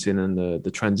sequencing and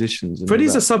the transitions. And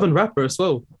Freddie's a Southern rapper as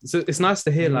well, so it's nice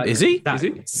to hear. Like, is he? That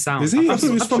sound? Is he? I thought he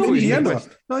was from Indiana.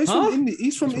 No,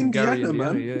 He's from Indiana, Gary,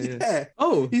 man. yeah.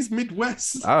 Oh, he's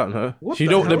Midwest. I don't know. You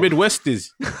know what the Midwest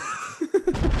is?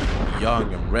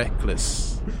 Young and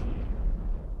reckless.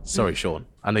 Sorry, Sean.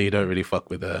 I know you don't really fuck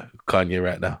with Kanye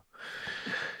right now.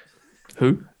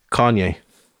 Who? Kanye.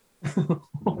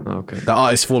 Okay. The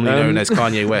artist formerly known as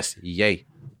Kanye West. Yay.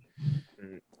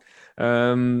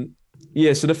 So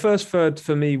the first third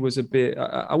for me was a bit.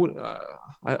 I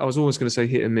was always going to say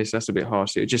hit and miss. That's a bit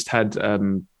harsh. It just had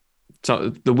the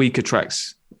weaker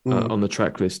tracks on the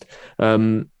track list.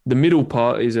 The middle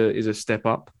part is a step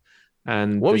up.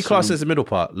 And what we class as the middle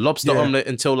part? Lobster omelette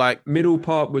until like middle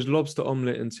part was lobster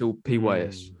omelette until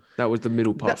PYS. That was the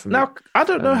middle part for me. Now I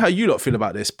don't know how you lot feel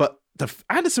about this, but the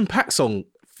Anderson .Paak song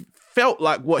felt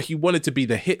like what he wanted to be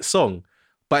the hit song,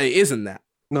 but it isn't that.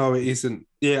 No, it isn't.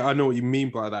 Yeah, I know what you mean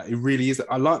by that. It really isn't.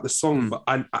 I like the song, but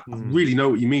I really know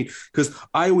what you mean, because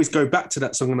I always go back to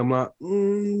that song and I'm like,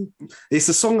 it's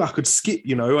a song I could skip.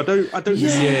 You know, I don't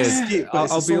skip.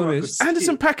 But I'll be honest.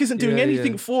 Anderson .Paak isn't doing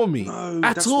anything for me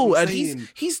at all, and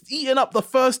he's eating up the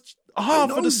first half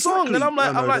of the song, and I'm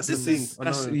like, this is.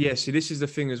 See, this is the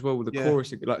thing as well with the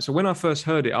chorus. Like, so when I first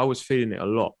heard it, I was feeling it a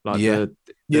lot. Like,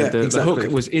 the hook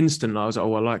was instant. I was like,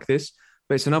 oh, I like this.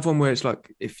 But it's another one where it's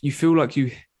like, if you feel like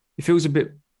it feels a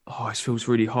bit, it feels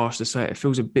really harsh to say it. It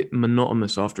feels a bit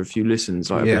monotonous after a few listens,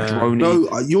 like a bit drony.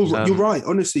 No, you're right,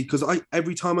 honestly, because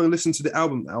every time I listen to the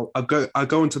album now, I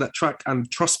go into that track, and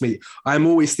trust me, I'm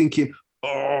always thinking,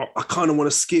 I kind of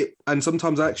want to skip, and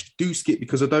sometimes I actually do skip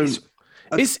because I don't.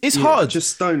 It's hard.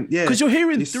 Just don't. Yeah, because you're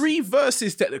hearing three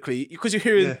verses technically. Because you're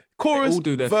hearing chorus,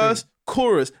 verse,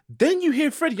 chorus. Then you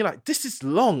hear Freddie. You're like, this is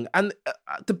long, and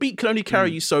the beat can only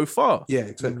carry you so far. Yeah,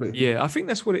 exactly. Yeah, I think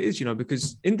that's what it is. You know,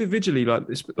 because individually, like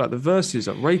the verses,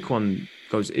 like Raekwon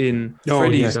goes in,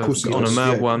 Freddie's on a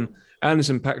mad one.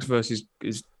 Anderson .Paak's verse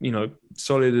is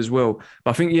solid as well.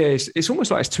 But I think it's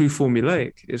almost like it's too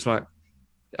formulaic. It's like,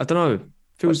 I don't know.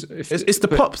 It's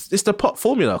the pop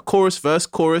formula: chorus, verse,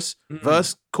 chorus,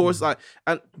 verse, chorus. Like,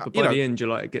 and but by the end, you're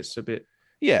like, it gets a bit.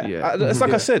 It's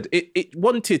like I said, it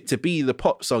wanted to be the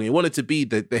pop song. It wanted to be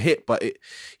the hit, but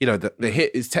the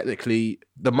hit is technically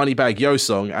the Moneybagg Yo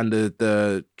song and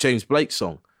the James Blake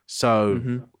song.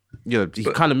 So he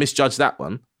kind of misjudged that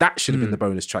one. That should have been the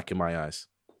bonus track in my eyes,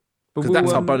 because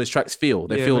that's how bonus tracks feel.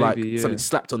 They feel like something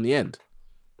slapped on the end.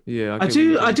 Yeah, I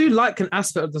do like an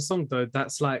aspect of the song though.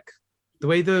 That's like the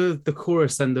way the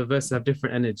chorus and the verses have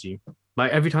different energy.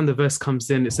 Like every time the verse comes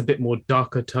in, it's a bit more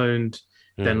darker toned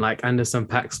than like Anderson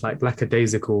 .Paak's like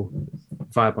lackadaisical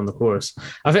vibe on the chorus.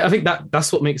 I think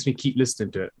that's what makes me keep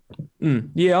listening to it.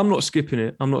 Yeah, I'm not skipping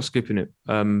it.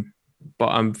 But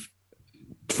I'm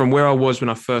from where I was when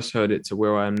I first heard it to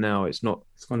where I am now. It's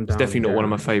definitely not one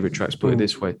of my favorite tracks. Put it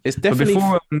this way. It's definitely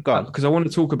because I want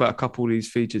to talk about a couple of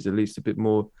these features at least a bit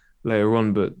more later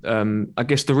on, but I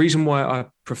guess the reason why I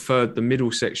preferred the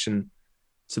middle section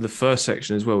to the first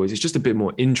section as well is it's just a bit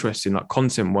more interesting, like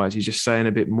content-wise. He's just saying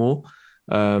a bit more.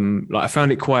 Like I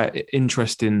found it quite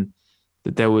interesting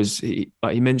that there was, he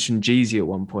mentioned Jeezy at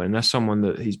one point, and that's someone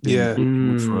that he's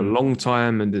been with for a long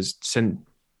time and has sent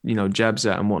jabs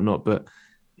at and whatnot. But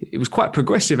it was quite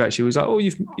progressive actually. It was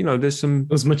like, there's some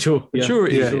it was maturity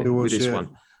with this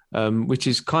one. Which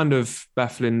is kind of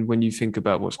baffling when you think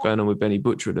about what's going on with Benny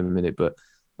Butcher at the minute, but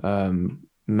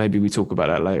maybe we talk about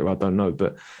that later. I don't know,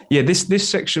 but yeah, this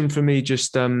section for me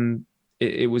just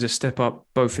it was a step up,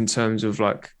 both in terms of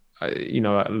like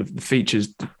the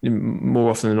features more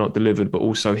often than not delivered, but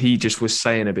also he just was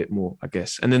saying a bit more, I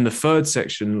guess. And then the third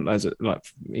section,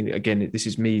 again, this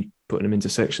is me putting them into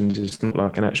sections. It's not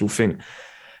like an actual thing.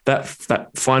 That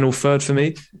final third for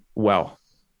me, wow.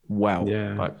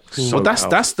 Yeah.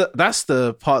 That's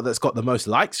the part that's got the most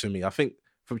likes for me. I think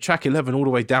from track 11 all the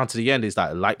way down to the end is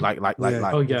like. Oh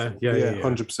yeah,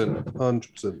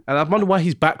 100%. And I wonder why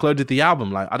he's backloaded the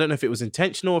album. Like, I don't know if it was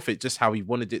intentional, if it's just how he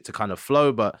wanted it to kind of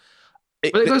flow, but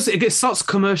it starts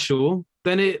commercial,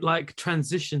 then it like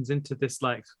transitions into this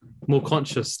like more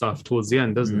conscious stuff towards the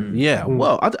end, doesn't it? Yeah.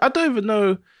 Well, I don't even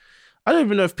know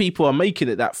if people are making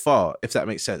it that far, if that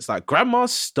makes sense. Like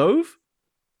Grandma's Stove.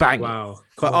 Bang. Wow.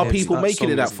 But are people making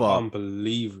it that far?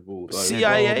 Unbelievable. Like,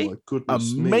 CIA,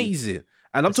 amazing.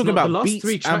 And I'm talking about the last beats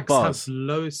 3 tracks and bars. have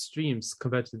low streams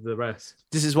compared to the rest.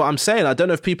 This is what I'm saying. I don't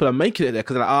know if people are making it there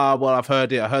because they're like, well, I've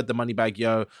heard it. I heard the Moneybagg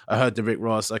Yo. I heard the Rick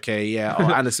Ross. Okay, yeah.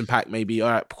 Or Anderson .Paak maybe.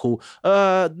 All right, cool.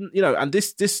 And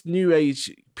this new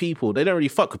age people, they don't really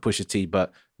fuck with Pusha T,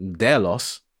 but their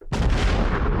loss.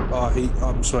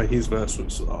 I'm sorry, his verse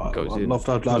was. I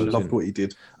loved what he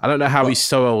did. I don't know how he's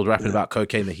so old rapping about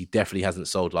cocaine that he definitely hasn't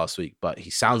sold last week, but he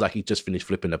sounds like he just finished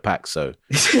flipping the pack. So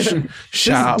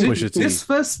shout out Pusha T. This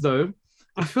verse though,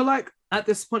 I feel like at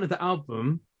this point of the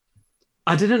album,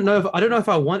 I don't know if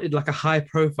I wanted like a high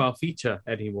profile feature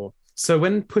anymore. So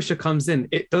when Pusha comes in,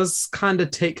 it does kind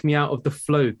of take me out of the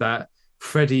flow that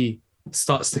Freddie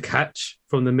starts to catch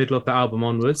from the middle of the album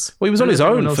onwards. Well, he was on his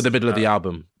own for the middle of the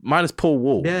album. Minus Paul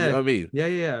Wall. Yeah. You know what I mean?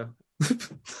 Yeah.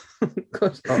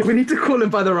 Gosh, we need to call him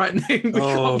by the right name.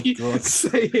 God.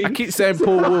 I keep saying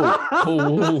Paul Wall.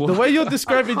 Paul Wall. The way you're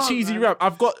describing cheesy rap,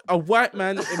 I've got a white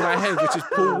man in my head, which is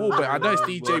Paul Wall, but I know it's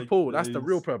DJ Paul. That's the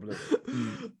real problem.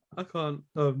 I can't.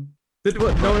 No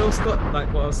one else got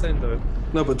like what I was saying though?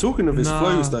 No, but talking of his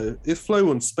flows though, his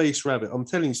flow on Space Rabbit, I'm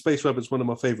telling you, Space Rabbit's one of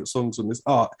my favorite songs on this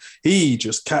art. He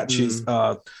just catches,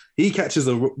 he catches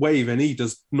a wave and he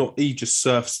just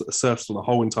surfs on the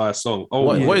whole entire song.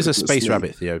 What is a Space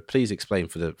Rabbit, Theo? Please explain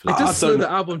for the. It does slow the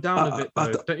album down a bit,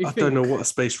 though, don't you think? I don't know what a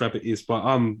Space Rabbit is, but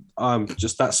I'm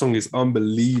just that song is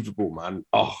unbelievable, man.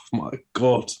 Oh my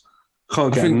God,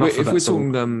 can't get enough of that song.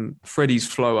 If we're talking Freddie's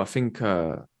flow, I think.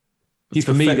 He's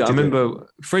for me, I remember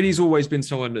Freddie's always been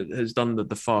someone that has done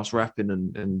the fast rapping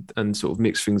and sort of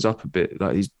mixed things up a bit.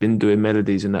 Like he's been doing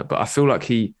melodies and that, but I feel like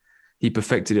he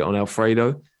perfected it on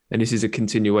Alfredo, and this is a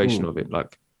continuation of it.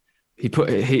 Like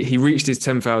he reached his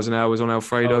 10,000 hours on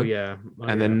Alfredo,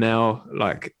 and then now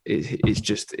like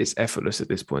it's effortless at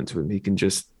this point to him. He can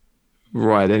just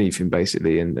ride anything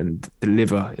basically and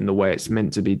deliver in the way it's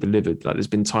meant to be delivered. Like there's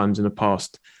been times in the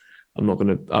past.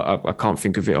 I can't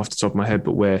think of it off the top of my head,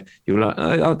 but where you're like,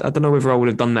 I don't know whether I would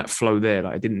have done that flow there.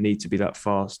 Like, I didn't need to be that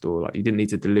fast, or like you didn't need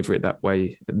to deliver it that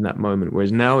way in that moment.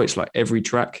 Whereas now it's like every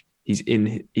track he's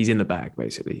in the bag,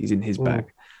 basically. He's in his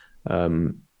bag.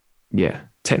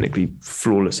 Technically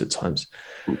flawless at times.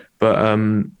 But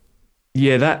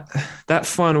that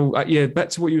final, back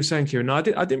to what you were saying, Kieran. No, I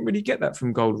didn't really get that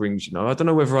from Gold Rings, you know. I don't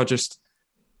know whether I just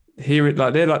hear it,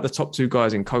 like they're like the top two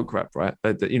guys in coke rap, right?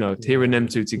 But you know, hearing them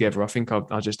two together, I think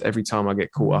I just every time I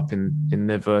get caught up in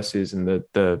their verses and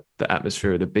the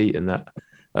atmosphere of the beat and that.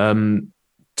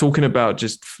 Talking about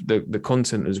just the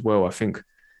content as well, I think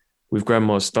with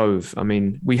Grandma's Stove, I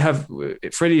mean,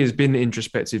 Freddie has been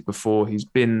introspective before. He's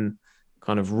been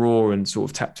kind of raw and sort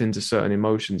of tapped into certain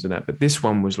emotions and that. But this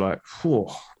one was like,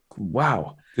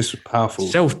 wow. This was powerful.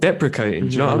 Self-deprecating,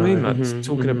 do you know what I mean? Like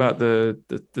talking about the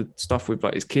stuff with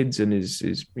like his kids and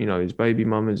his baby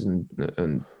mamas and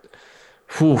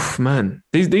man.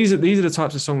 These are the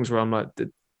types of songs where I'm like,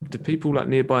 the people like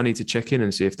nearby need to check in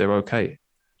and see if they're okay.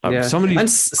 Like some of these and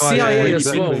CIA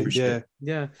as well.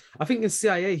 Yeah. I think in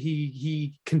CIA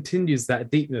he continues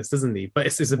that deepness, doesn't he? But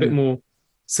it's a bit more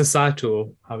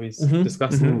societal how he's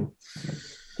discussing it.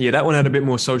 Yeah, that one had a bit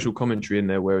more social commentary in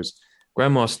there, whereas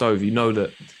Grandma's Stove, you know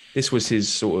that this was his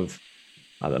sort of,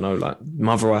 I don't know, like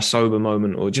Mother I Sober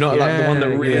moment, or do you know like the one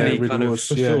that really kind of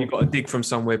you've got to dig from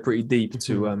somewhere pretty deep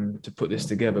to put this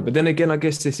together. But then again, I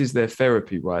guess this is their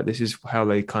therapy, right? This is how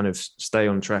they kind of stay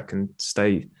on track and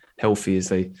stay healthy as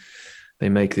they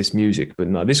make this music. But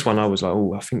no, this one I was like,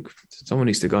 I think someone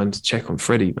needs to go and check on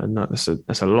Freddie, man. That's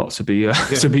a lot to be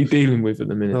to be dealing with at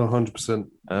the minute. 100%.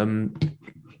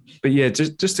 But yeah,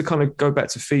 just to kind of go back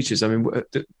to features, I mean,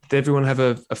 did everyone have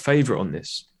a favourite on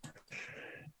this?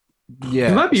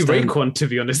 Yeah. It might be Raycon, to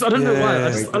be honest. I don't know why.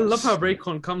 I love how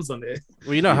Raycon comes on it.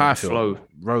 Well, you know how I feel.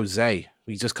 Rosé.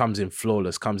 He just comes in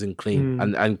flawless, comes in clean.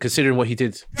 And considering what he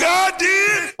did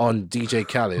on DJ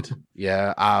Khaled,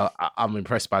 I'm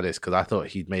impressed by this because I thought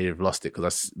he may have lost it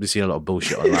because I've been seeing a lot of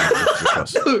bullshit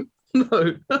online.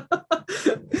 No.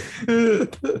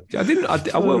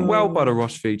 I weren't wowed by the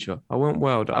Ross feature. I weren't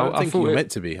wowed. I think he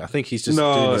meant to be. I think he's just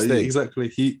doing his thing. Exactly.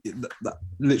 He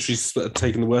literally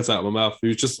taking the words out of my mouth. He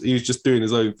was just doing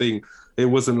his own thing. It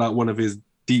wasn't like one of his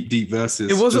deep verses.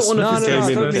 It wasn't one of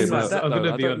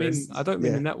his I don't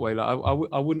mean in that way. Like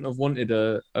I wouldn't have wanted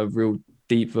a real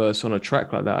deep verse on a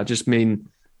track like that. I just mean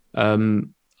I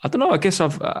don't know. I guess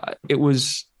it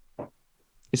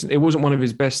wasn't one of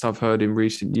his best I've heard in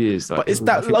recent years. Like, but it's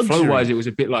that luxury. Flow-wise, it was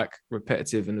a bit like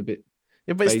repetitive and a bit.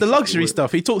 Yeah, but it's the luxury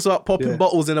stuff. He talks about popping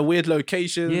bottles in a weird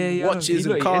location, watches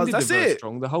and cars. That's it.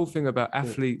 Strong. The whole thing about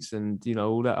athletes and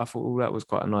all that. I thought all that was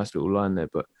quite a nice little line there.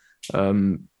 But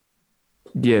I'm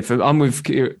with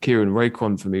Kieran.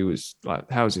 Raycon for me was like,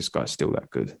 how is this guy still that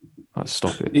good? Like,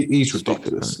 stop it. He's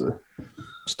ridiculous.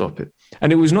 Stop it.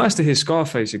 And it was nice to hear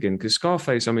Scarface again, because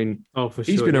Scarface, I mean,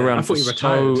 he's been around for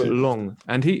so long.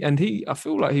 And he I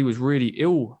feel like he was really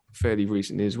ill fairly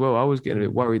recently as well. I was getting a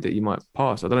bit worried that he might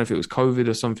pass. I don't know if it was COVID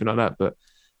or something like that, but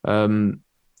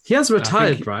he has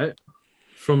retired, right?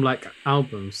 from like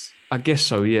albums. I guess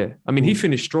so, yeah. I mean, he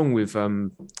finished strong with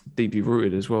Deeply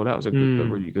Rooted as well. That was a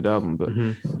really good album. But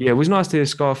yeah, it was nice to hear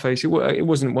Scarface. It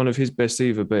wasn't one of his best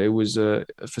either, but it was for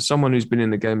someone who's been in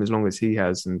the game as long as he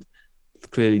has and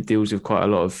clearly deals with quite a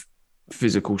lot of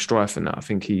physical strife and that. I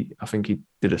think he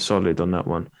did a solid on that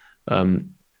one.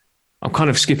 I'm kind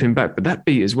of skipping back, but that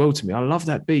beat as well to me. I love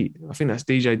that beat. I think that's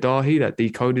DJ Dahi, that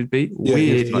decoded beat. Yeah,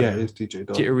 Weird, it's DJ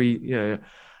Dahi. Jittery, yeah.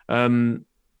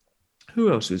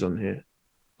 Who else was on here?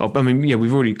 Oh, I mean, yeah,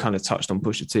 we've already kind of touched on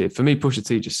Pusha T. For me, Pusha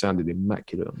T just sounded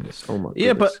immaculate on this. Oh my god.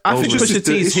 Yeah, but I think Pusha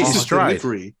T's hit his stride.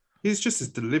 Delivery. It's just his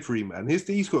delivery, man.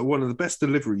 He's got one of the best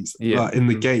deliveries in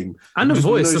the game. And the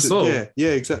voice as well. Yeah,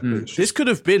 exactly. This could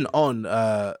have been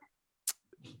on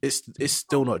it's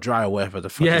still not dry or whatever the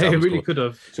fuck. Yeah, it really could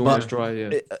have. It's almost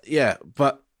dry, yeah.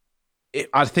 But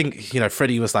I think,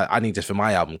 Freddie was like, I need this for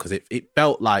my album because it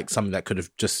felt like something that could have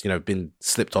just, been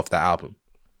slipped off that album.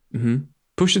 Mm-hmm.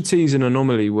 Pusha T's an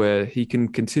anomaly where he can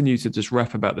continue to just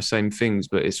rap about the same things,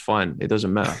 but it's fine. It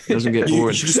doesn't matter. It doesn't get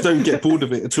boring. You just don't get bored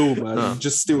of it at all, man. It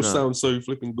just still sounds so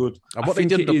flipping good. And what they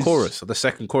did in the chorus, or the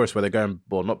second chorus, where they're going,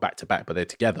 well, not back to back, but they're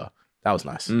together. That was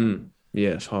nice. Yeah,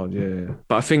 it's hard. Yeah.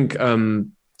 But I think, I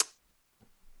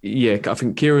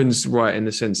think Kieran's right in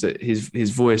the sense that his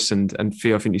voice and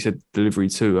Theo, I think you said delivery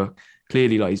too, are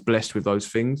clearly like he's blessed with those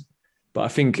things. But I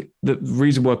think the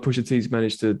reason why Pusha T's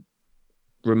managed to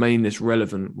remain this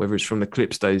relevant, whether it's from the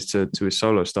clip stage to his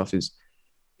solo stuff, is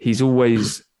he's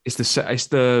always it's the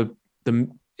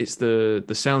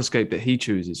soundscape that he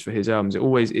chooses for his albums.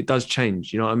 It does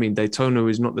change. You know what I mean? Daytona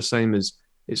is not the same as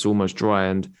It's Almost Dry,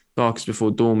 and Darkest Before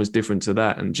Dawn is different to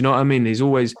that. And do you know what I mean? He's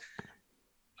always,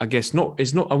 I guess,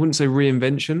 it's not. I wouldn't say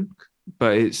reinvention,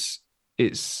 but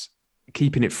it's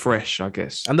keeping it fresh, I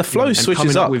guess. And the flow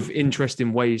switches coming up with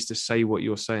interesting ways to say what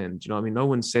you're saying. Do you know what I mean? No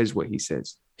one says what he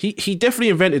says. He definitely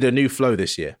invented a new flow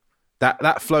this year.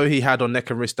 That flow he had on Neck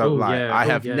and Wrist Don't Lie. I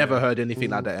have never heard anything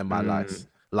like that in my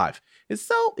life. It's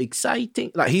so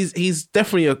exciting. Like he's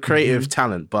definitely a creative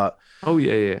talent, but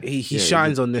he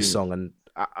shines on this song. And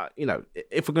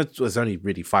if we're going to, there's only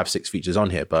really 5-6 features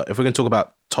on here, but if we're going to talk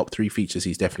about top 3 features,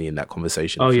 he's definitely in that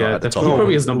conversation. Oh yeah, he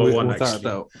probably is number one.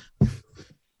 Actually.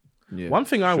 Yeah, one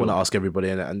thing I want to ask everybody,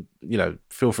 and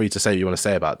feel free to say what you want to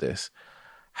say about this.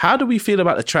 How do we feel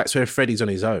about the tracks where Freddie's on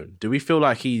his own? Do we feel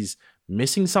like he's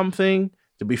missing something?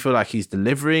 Do we feel like he's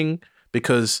delivering?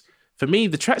 Because for me,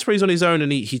 the tracks where he's on his own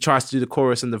and he tries to do the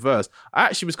chorus and the verse, I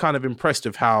actually was kind of impressed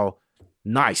with how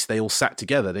nice they all sat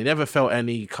together. They never felt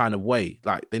any kind of way.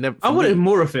 Like they never. I wanted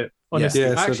more of it. Honestly,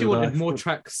 Yeah, I actually so did wanted I. more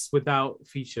tracks without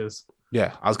features.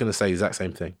 Yeah, I was going to say the exact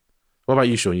same thing. What about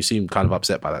you, Sean? You seem kind of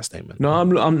upset by that statement. No, I'm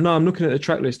looking at the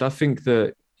track list. I think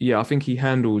that I think he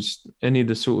handles any of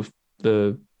the sort of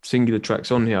the singular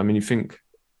tracks on here. I mean, you think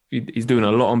he's doing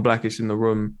a lot on Blackest in the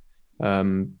Room,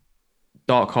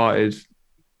 Dark Hearted,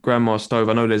 Grandma Stove.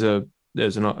 I know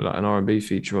there's an R&B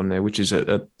feature on there, which is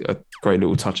a great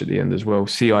little touch at the end as well.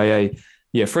 CIA.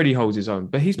 Yeah, Freddie holds his own,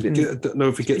 but he's been.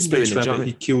 Don't forget Space Rabbit.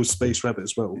 He kills Space Rabbit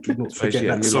as well. Do not forget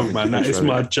that song, man. That is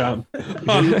my jam.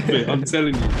 I'm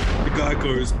telling you, the guy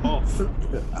goes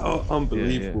off.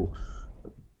 Unbelievable.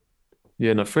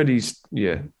 Yeah, no, Freddie's.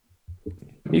 Yeah,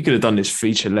 he could have done this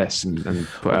feature less and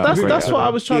put out. That's what I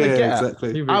was trying to get at.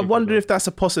 Exactly. I wonder if that's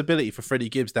a possibility for Freddie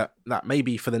Gibbs that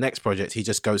maybe for the next project he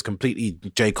just goes completely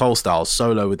J. Cole style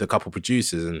solo with a couple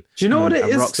producers and. Do you know what it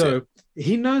is though?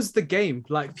 He knows the game.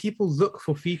 Like people look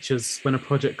for features when a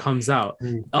project comes out.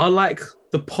 Are like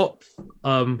the pop,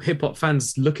 hip hop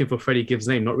fans looking for Freddie Gibbs'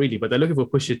 name? Not really, but they're looking for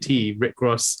Pusha T, Rick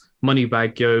Ross,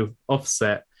 Moneybagg Yo,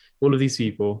 Offset, all of these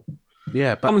people.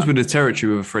 Yeah, but comes with the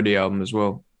territory with a Freddie album as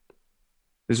well.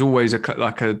 There's always a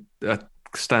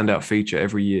standout feature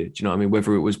every year. Do you know what I mean?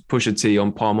 Whether it was Pusha T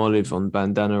on Palm Olive on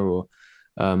Bandana or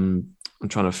I'm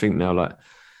trying to think now like.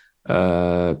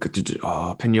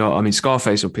 Pinata. I mean,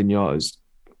 Scarface or Pinata is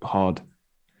hard.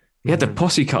 He had the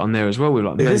posse cut on there as well. With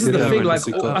like, this is the thing. Like,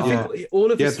 I think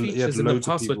all of his features in the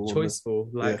past were choiceful.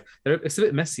 Like, it's a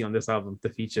bit messy on this album. The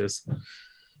features,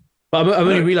 but I'm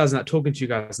only realizing that talking to you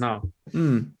guys now.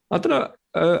 I don't know.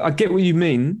 I get what you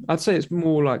mean. I'd say it's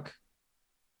more like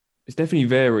it's definitely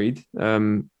varied.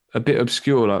 A bit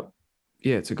obscure. Like,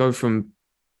 to go from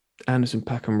Anderson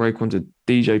 .Paak and Raekwon to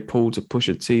DJ Paul to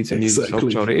Pusha T to Music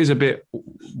Soul Child. It is a bit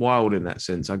wild in that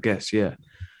sense, I guess, yeah.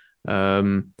 But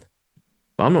I'm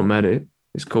not mad at it.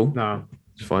 It's cool. No.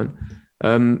 It's fine.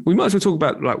 We might as well talk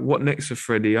about like what next for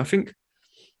Freddie. I think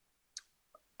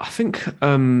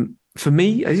for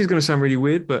me, this is going to sound really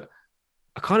weird, but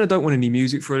I kind of don't want any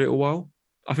music for a little while.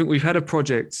 I think we've had a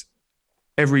project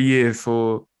every year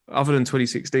for, other than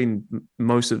 2016,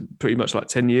 most of pretty much like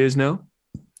 10 years now.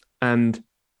 And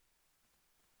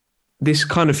this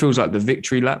kind of feels like the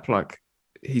victory lap. Like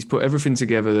he's put everything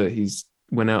together that he's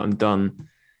went out and done.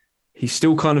 He's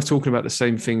still kind of talking about the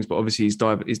same things, but obviously he's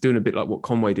doing a bit like what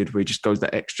Conway did, where he just goes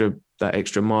that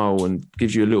extra mile and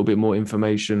gives you a little bit more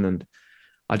information. And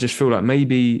I just feel like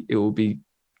maybe it will be.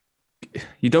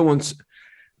 You don't want.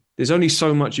 There's only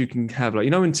so much you can have. Like,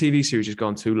 you know, when TV series has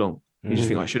gone too long, you just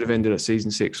think I should have ended at season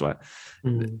 6. Like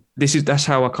that's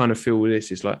how I kind of feel with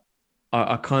this. It's like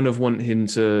I kind of want him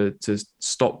to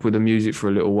stop with the music for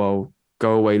a little while,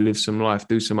 go away, live some life,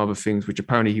 do some other things, which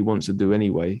apparently he wants to do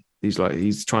anyway.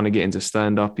 He's trying to get into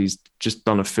stand up. He's just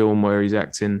done a film where he's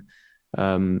acting.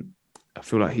 I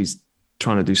feel like he's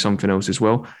trying to do something else as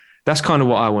well. That's kind of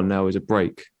what I want now, is a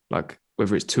break, like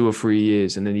whether it's 2 or 3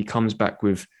 years, and then he comes back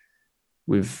with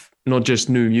not just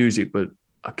new music, but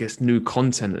I guess new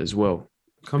content as well.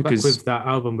 Back with that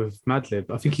album with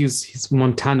Madlib. I think he's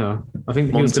Montana. I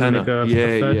think he was going to make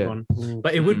a third one.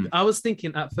 But it would. I was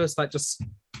thinking at first, like just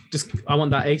I want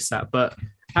that ASAP. But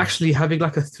actually having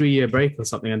like a 3-year break or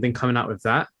something, and then coming out with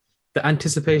that, the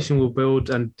anticipation will build,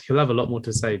 and he'll have a lot more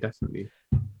to say. Definitely.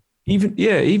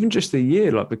 Even just a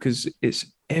year, like, because it's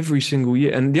every single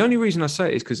year. And the only reason I say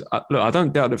it is because I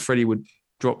don't doubt that Freddie would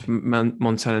drop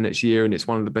Montana next year, and it's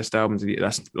one of the best albums of the year.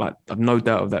 That's like, I've no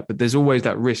doubt of that. But there's always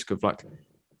that risk of like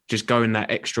just going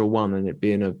that extra one and it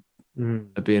being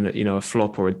a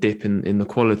flop or a dip in the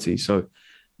quality. So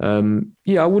I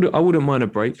wouldn't mind a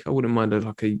break. I wouldn't mind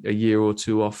a year or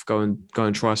 2 off, go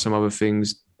and try some other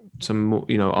things, some more,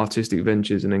 artistic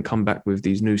ventures, and then come back with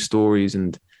these new stories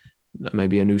and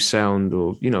maybe a new sound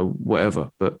or whatever.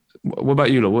 But what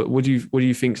about you, lot? What do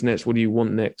you think's next? What do you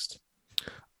want next?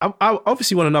 I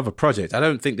obviously want another project. I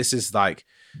don't think this is like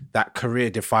that career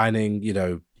defining,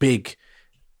 big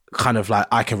kind of like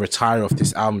I can retire off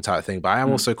this album type thing. But I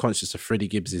am also conscious of Freddie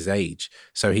Gibbs' age.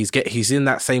 So he's in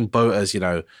that same boat as,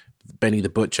 Benny the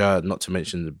Butcher, not to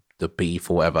mention the Beef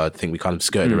or whatever. I think we kind of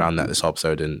skirted around that this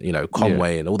episode, and,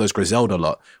 Conway and all those Griselda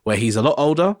lot, where he's a lot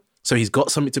older. So he's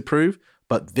got something to prove.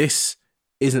 But this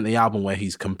isn't the album where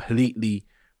he's completely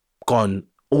gone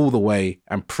all the way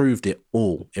and proved it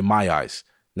all in my eyes.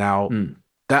 Now,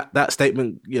 that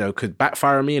statement, could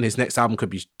backfire on me, and his next album could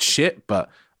be shit, but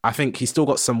I think he's still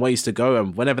got some ways to go.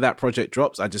 And whenever that project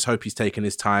drops, I just hope he's taking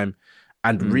his time.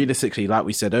 And realistically, like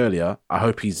we said earlier, I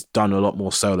hope he's done a lot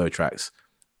more solo tracks.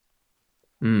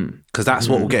 Because that's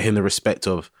what will get him the respect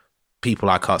of people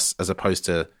like us, as opposed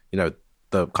to,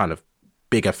 the kind of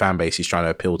bigger fan base he's trying to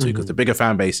appeal to. Because the bigger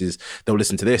fan bases, they'll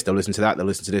listen to this, they'll listen to that, they'll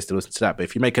listen to this, they'll listen to that. But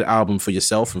if you make an album for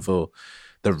yourself and for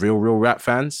the real rap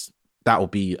fans, that will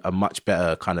be a much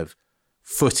better kind of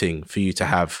footing for you to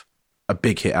have a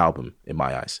big hit album, in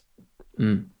my eyes.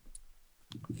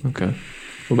 Okay.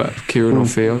 What about Kieran or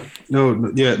Theo?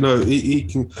 He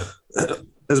can.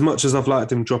 As much as I've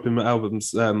liked him dropping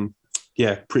albums,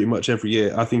 pretty much every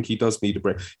year, I think he does need a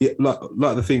break. Yeah, like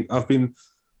the thing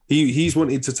he's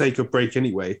wanted to take a break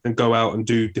anyway and go out and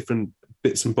do different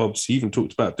bits and bobs. He even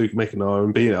talked about making an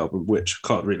R&B album, which I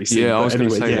can't really see. Yeah, I was going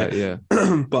to say that, yeah.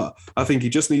 But I think he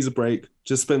just needs a break,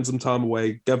 just spend some time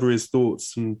away, gather his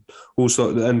thoughts, and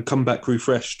also and come back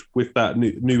refreshed with that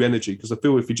new energy. Because I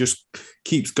feel if he just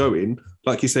keeps going,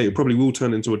 like you say, it probably will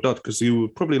turn into a dud, because he will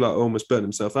probably almost burn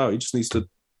himself out. He just needs to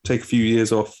take a few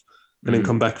years off and then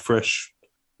come back fresh.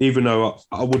 Even though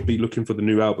I would be looking for the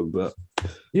new album, but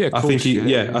I think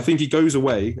he goes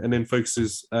away and then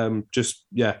focuses,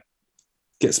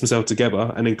 gets himself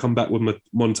together and then come back with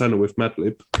Montana with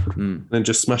Madlib and then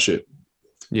just smash it.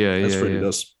 That's what he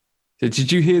does.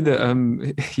 Did you hear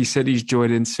that he said he's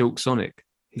joining Silk Sonic?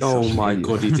 Oh my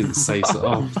God, he didn't say so.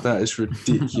 Oh, that is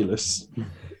ridiculous.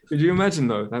 Could you imagine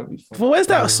though? That'd be fun. Well, where's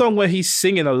that song where he's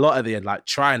singing a lot at the end, like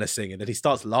trying to sing, and then he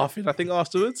starts laughing, I think,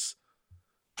 afterwards?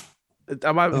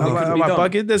 Am I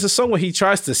bugging? There's a song where he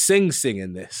tries to sing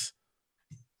in this.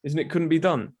 Isn't it Couldn't Be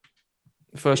Done?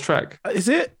 The first track. Is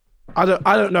it? I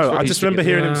don't know. I just remember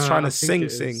hearing him trying to sing.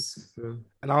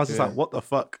 And I was just like, what the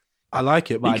fuck? I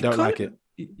like it, but I don't like it.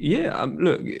 Yeah,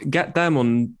 look, Gat Damn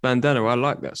on Bandana, I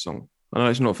like that song. I know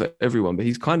it's not for everyone, but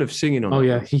he's kind of singing on it. Oh,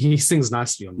 yeah, he sings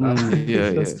nicely on that.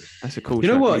 Yeah. That's a cool track.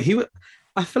 You know what?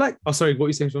 I feel like... Oh, sorry, what were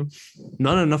you saying, Sean?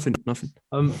 No, nothing.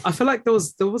 I feel like there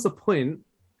was a point,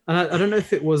 and I don't know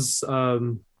if it was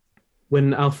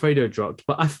when Alfredo dropped,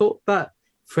 but I thought that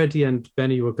Freddie and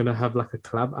Benny were going to have like a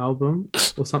collab album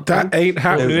or something. That ain't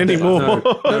happening anymore.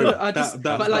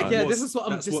 This is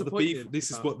what I'm disappointed.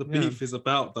 This is what the beef is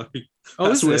about, though.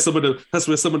 That's where some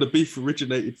of the beef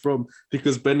originated from,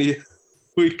 because Benny...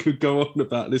 We could go on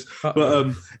about this,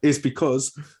 but it's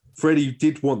because Freddie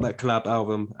did want that collab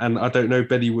album, and I don't know,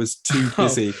 Benny was too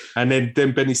busy. And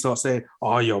then Benny starts saying,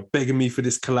 "Oh, you're begging me for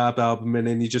this collab album," and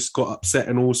then he just got upset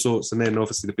and all sorts. And then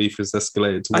obviously the beef has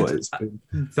escalated to what it's been.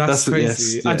 That's crazy.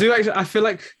 Yes, yeah. I do actually. I feel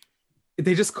like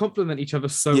they just complement each other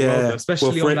so well,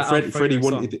 especially on that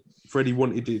Freddie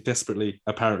wanted it desperately,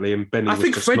 apparently, and Benny. I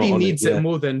think Freddie needs it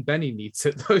more than Benny needs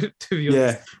it, though. To be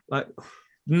honest, like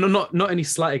not any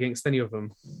slight against any of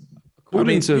them. I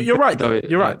mean, you're right, though.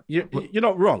 You're right. You're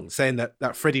not wrong saying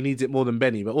that Freddie needs it more than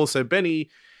Benny, but also Benny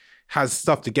has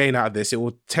stuff to gain out of this. It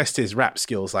will test his rap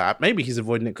skills. Like maybe he's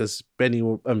avoiding it because Freddie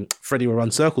will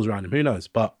run circles around him. Who knows?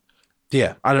 But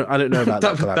yeah, I don't know about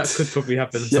that. That could probably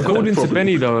happen. Yeah, according to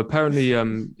Benny, though, apparently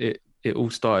it all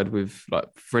started with like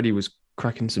Freddie was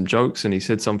cracking some jokes, and he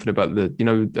said something about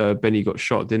Benny got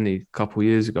shot, didn't he, a couple of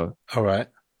years ago? All right.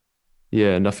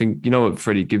 Yeah, and I think, you know what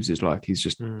Freddie Gibbs is like? He's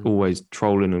just always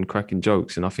trolling and cracking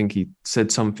jokes. And I think he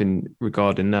said something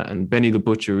regarding that. And Benny the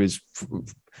Butcher is,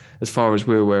 as far as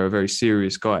we're aware, a very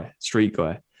serious guy, street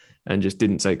guy, and just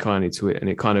didn't take kindly to it. And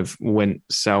it kind of went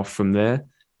south from there.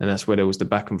 And that's where there was the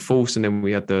back and forth. And then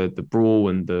we had the brawl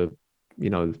and the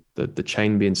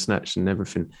chain being snatched and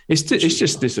everything. It's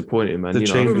just disappointing, man. The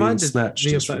chain being snatched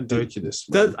is ridiculous.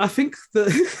 I think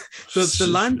the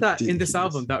line that in this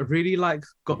album that really like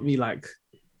got me like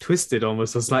twisted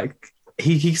almost was like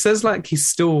he says like he's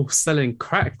still selling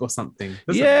crack or something.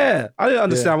 I didn't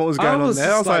understand what was going on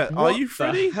there. I was like, are you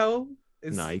Freddie? Hell?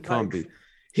 No, he can't be.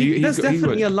 There's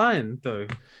definitely a line though.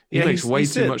 He makes way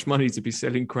too much money to be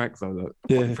selling crack, though.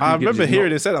 Yeah, I remember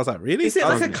hearing it said. I was like, "Really? Is it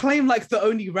like a claim, like the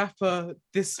only rapper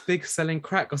this big selling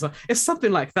crack or something?" It's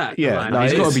something like that. Yeah, no,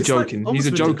 he's got to be joking. He's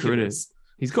a joker, isn't it?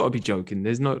 He's got to be joking.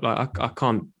 There's no like, I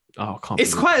can't. Oh, I can't.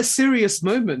 It's quite a serious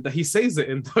moment that he says it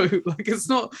in, though. Like, it's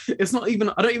not even.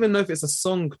 I don't even know if it's a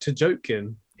song to joke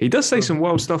in. He does say some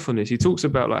wild stuff on this. He talks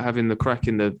about like having the crack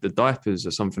in the diapers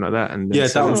or something like that. And yeah,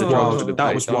 that was wild.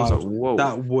 That was wild. Like, whoa.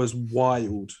 That was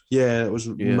wild. Yeah, it was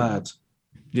mad.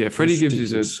 Yeah, Freddie Gibbs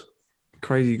is a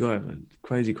crazy guy, man.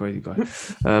 Crazy guy.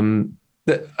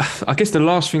 I guess the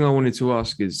last thing I wanted to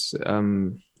ask is,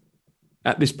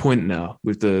 at this point now,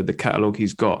 with the catalogue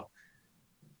he's got,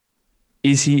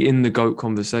 is he in the GOAT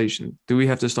conversation? Do we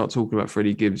have to start talking about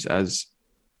Freddie Gibbs as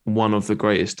one of the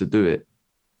greatest to do it?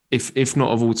 If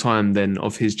not of all time, then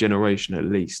of his generation at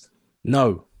least.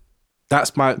 No.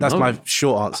 That's my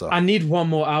short answer. I need one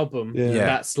more album. Yeah.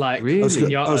 That's like really?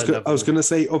 I was going to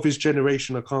say of his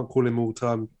generation. I can't call him all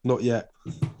time. Not yet.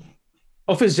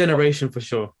 Of his generation for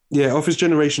sure. Yeah, of his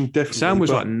generation definitely. Sam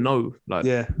was like no, like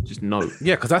just no.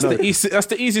 Yeah, because that's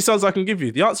the easiest answer I can give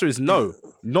you. The answer is no,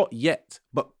 not yet,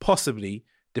 but possibly.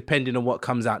 Depending on what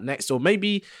comes out next, or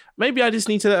maybe I just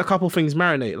need to let a couple things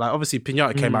marinate. Like obviously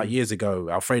Pinata came out years ago,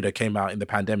 Alfredo came out in the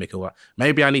pandemic, or what.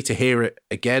 Maybe I need to hear it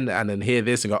again and then hear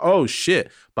this and go, oh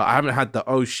shit. But I haven't had the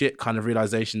oh shit kind of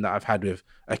realization that I've had with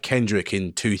a Kendrick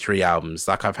in 2-3 albums,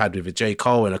 like I've had with a J.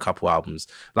 Cole in a couple albums,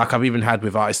 like I've even had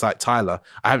with artists like Tyler.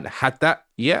 I haven't had that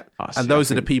yet, and those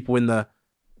are the people in the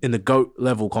GOAT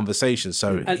level conversation.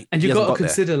 So and you got to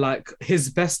consider like his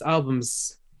best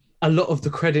albums. A lot of the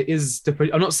credit is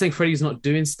I'm not saying Freddie's not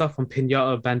doing stuff on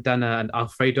Pinata, Bandana, and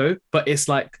Alfredo, but it's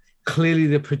like clearly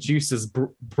the producers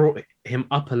brought him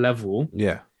up a level.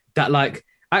 Yeah. That like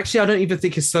actually I don't even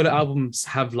think his solo albums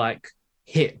have like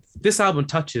hit. This album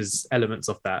touches elements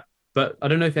of that, but I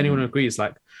don't know if anyone agrees.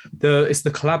 Like it's the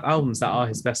collab albums that are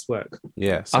his best work.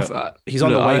 Yeah. So he's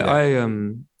on the way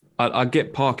there. I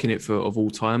get parking it for of all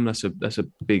time. That's a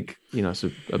big it's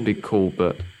a big call,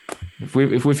 but. If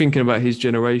we're thinking about his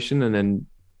generation, and then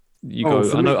you go,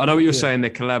 I know what you're saying.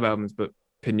 They're collab albums, but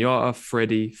Pinata,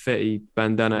 Freddie, Fetty,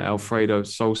 Bandana, Alfredo,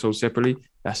 Soul separately.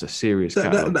 That's a serious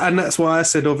catalog. And that's why I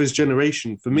said of his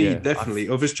generation. For me, definitely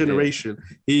of his generation,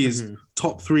 he is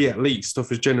top 3 at least of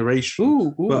his generation.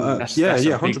 Ooh. But, that's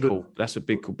a big call. That's a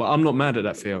big call. But I'm not mad at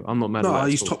that, Theo. I'm not mad at that. No,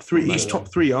 he's top 3. He's top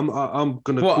 3. I'm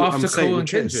gonna. What after Cole and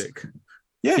Kendrick?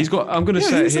 Yeah, he's got. I'm going to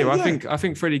say it here. I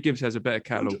think Freddie Gibbs has a better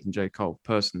catalog than J. Cole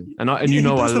personally, and I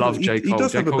love J. Cole.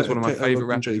 J. Cole's one of my favorite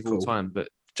rappers of all time, but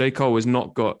J. Cole has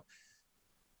not got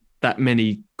that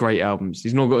many great albums.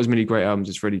 He's not got as many great albums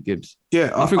as Freddie Gibbs.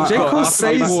 Yeah, I think J. Cole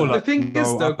says more. The thing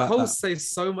is, though, Cole says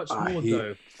so much more.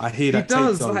 Though I hear that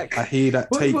tape. I hear that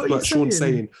tape. Like Sean's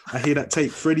saying, I hear that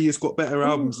tape. Freddie has got better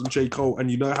albums than J. Cole, and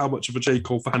you know how much of a J.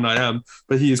 Cole fan I am.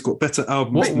 But he has got better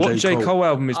albums. What J. Cole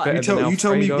album is better than Alfredo? You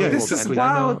tell me. Yeah, this is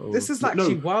wild. This is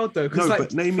actually wild though. No,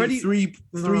 but name me three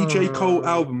J. Cole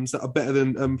albums that are better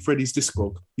than Freddie's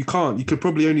discog. You can't. You could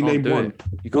probably only name one.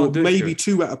 You can't do maybe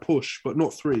 2 at a push, but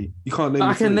not 3. You can't name.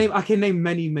 I can name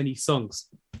many songs.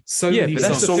 So Yeah, many but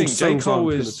that's the songs. thing. songs aren't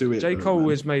gonna do it, J. though, Cole man.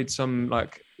 has made some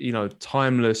like,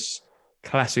 timeless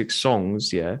classic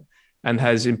songs, yeah, and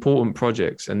has important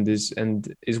projects and is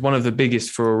one of the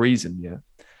biggest for a reason, yeah.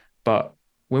 But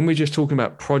when we're just talking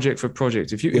about project for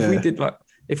project, if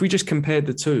we just compared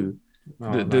the two,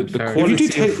 the quality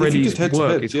of Freddie's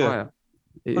work is higher.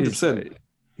 100%.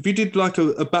 If you did like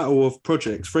a battle of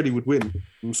projects, Freddie would win.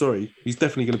 I'm sorry, he's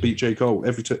definitely going to beat J. Cole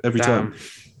every time.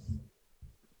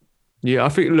 Yeah, I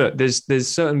think there's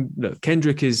certain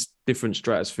Kendrick is different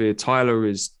stratosphere. Tyler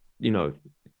is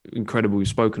incredible. We've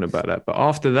spoken about that, but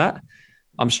after that,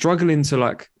 I'm struggling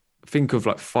to think of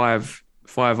five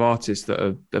artists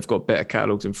that have got better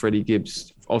catalogs than Freddie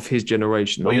Gibbs of his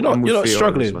generation. Well, you're not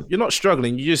struggling. You're not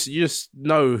struggling. You just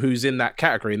know who's in that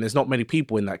category, and there's not many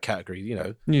people in that category.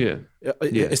 Yeah.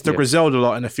 It's the Griselda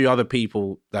lot and a few other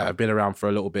people that have been around for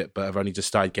a little bit, but have only just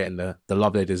started getting the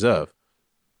love they deserve.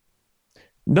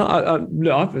 No,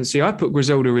 I put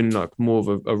Griselda in more of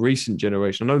a recent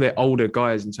generation. I know they're older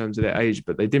guys in terms of their age,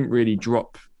 but they didn't really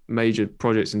drop major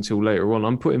projects until later on.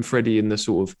 I'm putting Freddie in the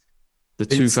sort of the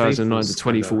 2009 to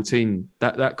 2014,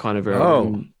 that kind of era.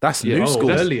 Oh, that's new school.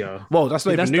 Earlier. Well, that's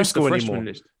not even new that's school the anymore.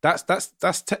 list.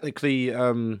 That's technically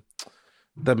the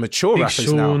mature Big rappers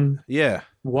Sean, now. Yeah,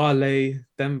 Wale,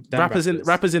 them rappers in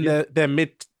their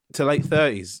mid to late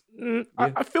 30s.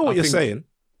 I feel what you're saying.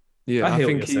 Yeah, I I hear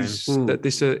think what you're that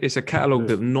it's a catalogue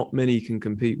that not many can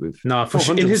compete with. No, for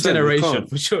sure. In his 100% we generation, can't.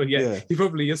 for sure. Yeah. Yeah. He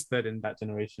probably is third in that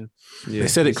generation. Yeah, They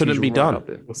said it couldn't be done.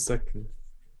 Or second.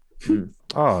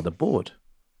 Oh, the board.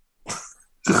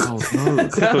 Oh no!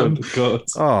 Damn. God.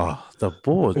 Oh, the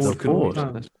board. The board.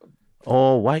 Damn.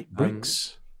 All white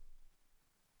bricks.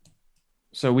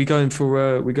 So we're going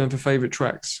for favorite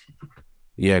tracks.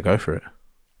 Yeah, go for it.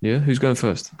 Yeah, who's going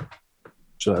first?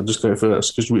 Should I just go for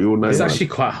that? Because we all know It's that. actually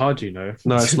quite hard, No, it's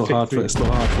not hard. It's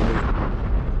not hard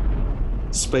for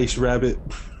me. Space Rabbit.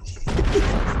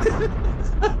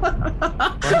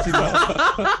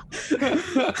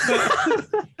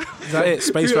 Is that it?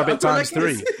 Space Rabbit times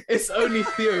 3. It's only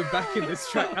Theo back in this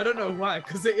track. I don't know why,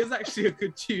 because it is actually a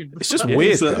good tune. It's just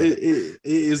weird. It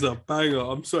is a banger.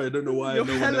 I'm sorry, I don't know why You're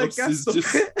no one hella else is gassed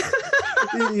just.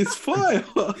 It is fire.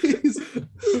 But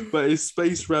it's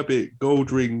Space Rabbit,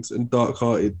 Gold Rings, and Dark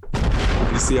Hearted.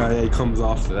 The CIA comes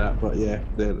after that, but yeah,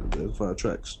 they're fire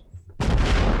tracks.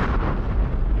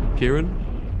 Kieran?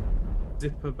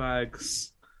 Zipper Bags.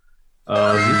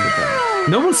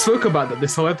 No one spoke about that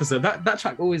this whole episode. That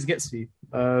track always gets me.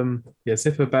 Yeah,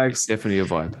 Zipper Bags. Definitely a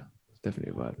vibe.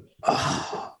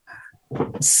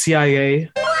 CIA.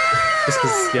 Just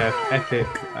because, yeah, Epic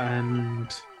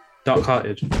and Dark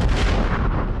Hearted.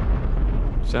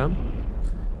 Sam?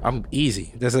 I'm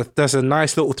easy. There's a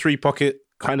nice little 3-pocket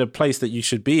kind of place that you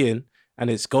should be in, and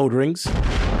it's Gold Rings,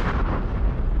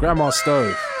 Grandma's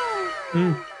Stove,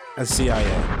 and CIA.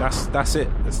 That's it.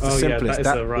 It's the simplest. Yeah,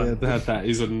 that is a run. Yeah, that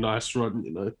is a nice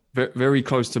run, Very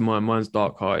close to mine. Mine's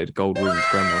Dark Hearted, Gold Rings,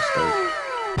 Grandma's Stove.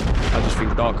 I just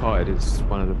think Dark Hearted is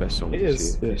one of the best songs. It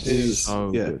is. This It is.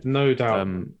 so Yeah. good. No doubt.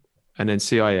 And then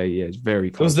CIA, yeah, it's very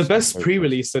It close. was the best Very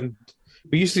pre-release, and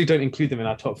we usually don't include them in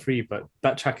our top 3, but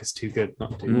that track is too good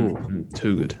not to. close.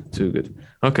 Too good.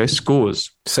 Okay,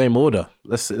 scores. Same order.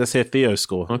 Let's hear Theo's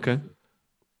score. Okay.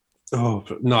 Oh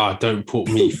no! Don't put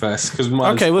me first because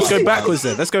Okay, let's go backwards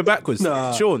then. Let's go backwards.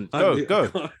 Nah, Sean, go.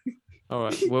 All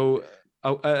right. Well,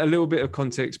 a little bit of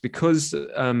context because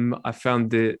I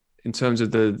found it in terms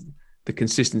of the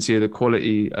consistency of the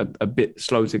quality a bit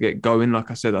slow to get going. Like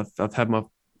I said, I've had my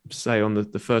say on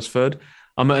the first third.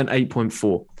 I'm at an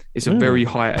 8.4. It's a very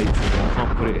high 8. I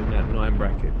can't put it in that 9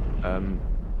 bracket.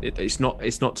 It's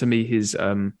not to me his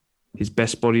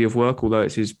best body of work, although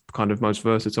it's his kind of most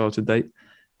versatile to date.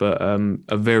 But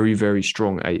a very, very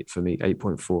strong 8 for me,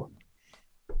 8.4.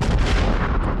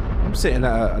 I'm sitting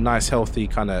at a nice, healthy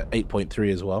kind of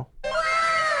 8.3 as well.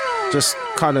 Just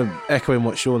kind of echoing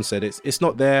what Sean said. It's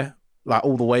not there, like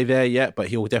all the way there yet, but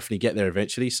he'll definitely get there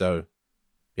eventually. So,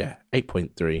 yeah,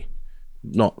 8.3.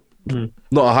 Not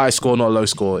a high score, not a low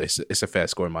score. It's a fair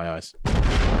score in my eyes.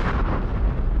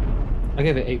 I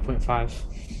gave it 8.5.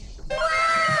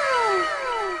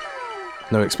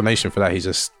 No explanation for that. He's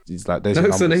like, there's No a number.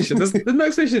 explanation. There's no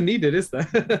explanation needed, is there?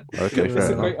 Okay, It's fair a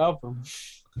enough. great album.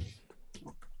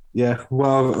 Yeah,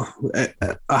 well,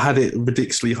 I had it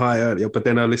ridiculously high earlier, but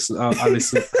then I listened. I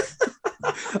listened.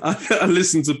 I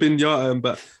listened to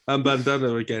Pinata and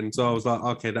Bandana again, so I was like,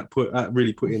 okay, that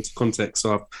really put it into context.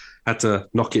 So I've had to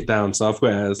knock it down. So I've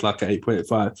got it as like an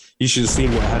 8.5. You should have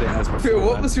seen what I had it as before. Phil,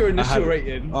 what man. was your I initial had-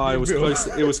 rating? Oh, it was Phil? close.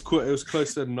 It was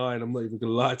close to 9. I'm not even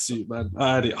gonna lie to you, man.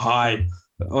 I had it high.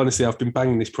 honestly, I've been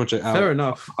banging this project out. Fair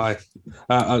enough.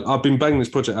 I've been banging this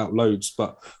project out loads,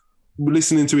 but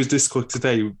listening to his Discord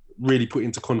today really put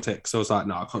into context. So I was like,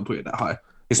 no, I can't put it that high.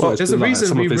 It's not. There's a reason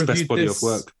some we of his reviewed best body this. of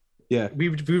work. Yeah, we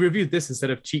reviewed this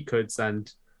instead of Cheat Codes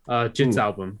and Jid's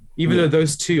album, even though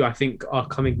those two I think are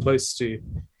coming close to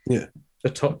the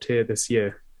top tier this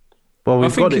year. Well, I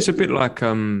think it's a bit like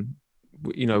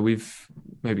we've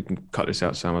maybe can cut this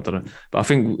out, Sam. I don't know, but I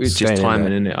think it's just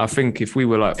timing, isn't it? I think if we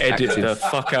were like edit the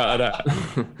fuck out of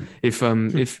that.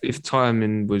 if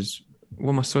timing was,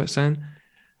 what am I saying?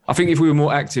 I think if we were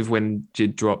more active when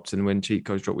Jid dropped and when Cheat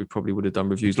Codes dropped, we probably would have done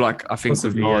reviews. Like I think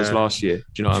with Mars last year. Do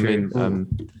you know what I mean?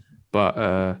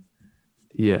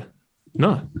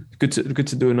 No, good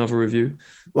to do another review.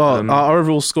 Well, our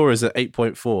overall score is at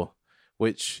 8.4,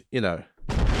 which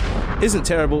isn't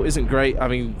terrible, isn't great. I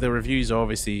mean, the reviews are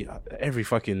obviously every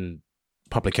fucking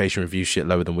publication reviews shit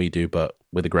lower than we do, but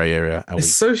with a grey area. And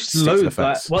it's so low. It's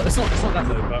not that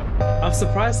low, but I'm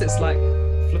surprised it's like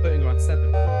floating around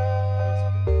 7.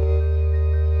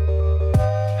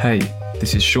 Hey,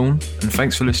 this is Sean, and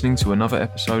thanks for listening to another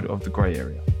episode of The Grey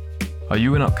Area. Are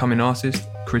you an upcoming artist,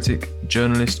 critic,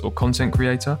 journalist, or content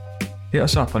creator? Hit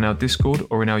us up on our Discord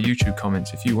or in our YouTube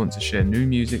comments if you want to share new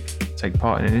music, take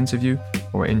part in an interview,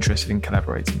 or are interested in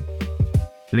collaborating.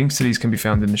 Links to these can be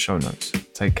found in the show notes.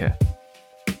 Take care.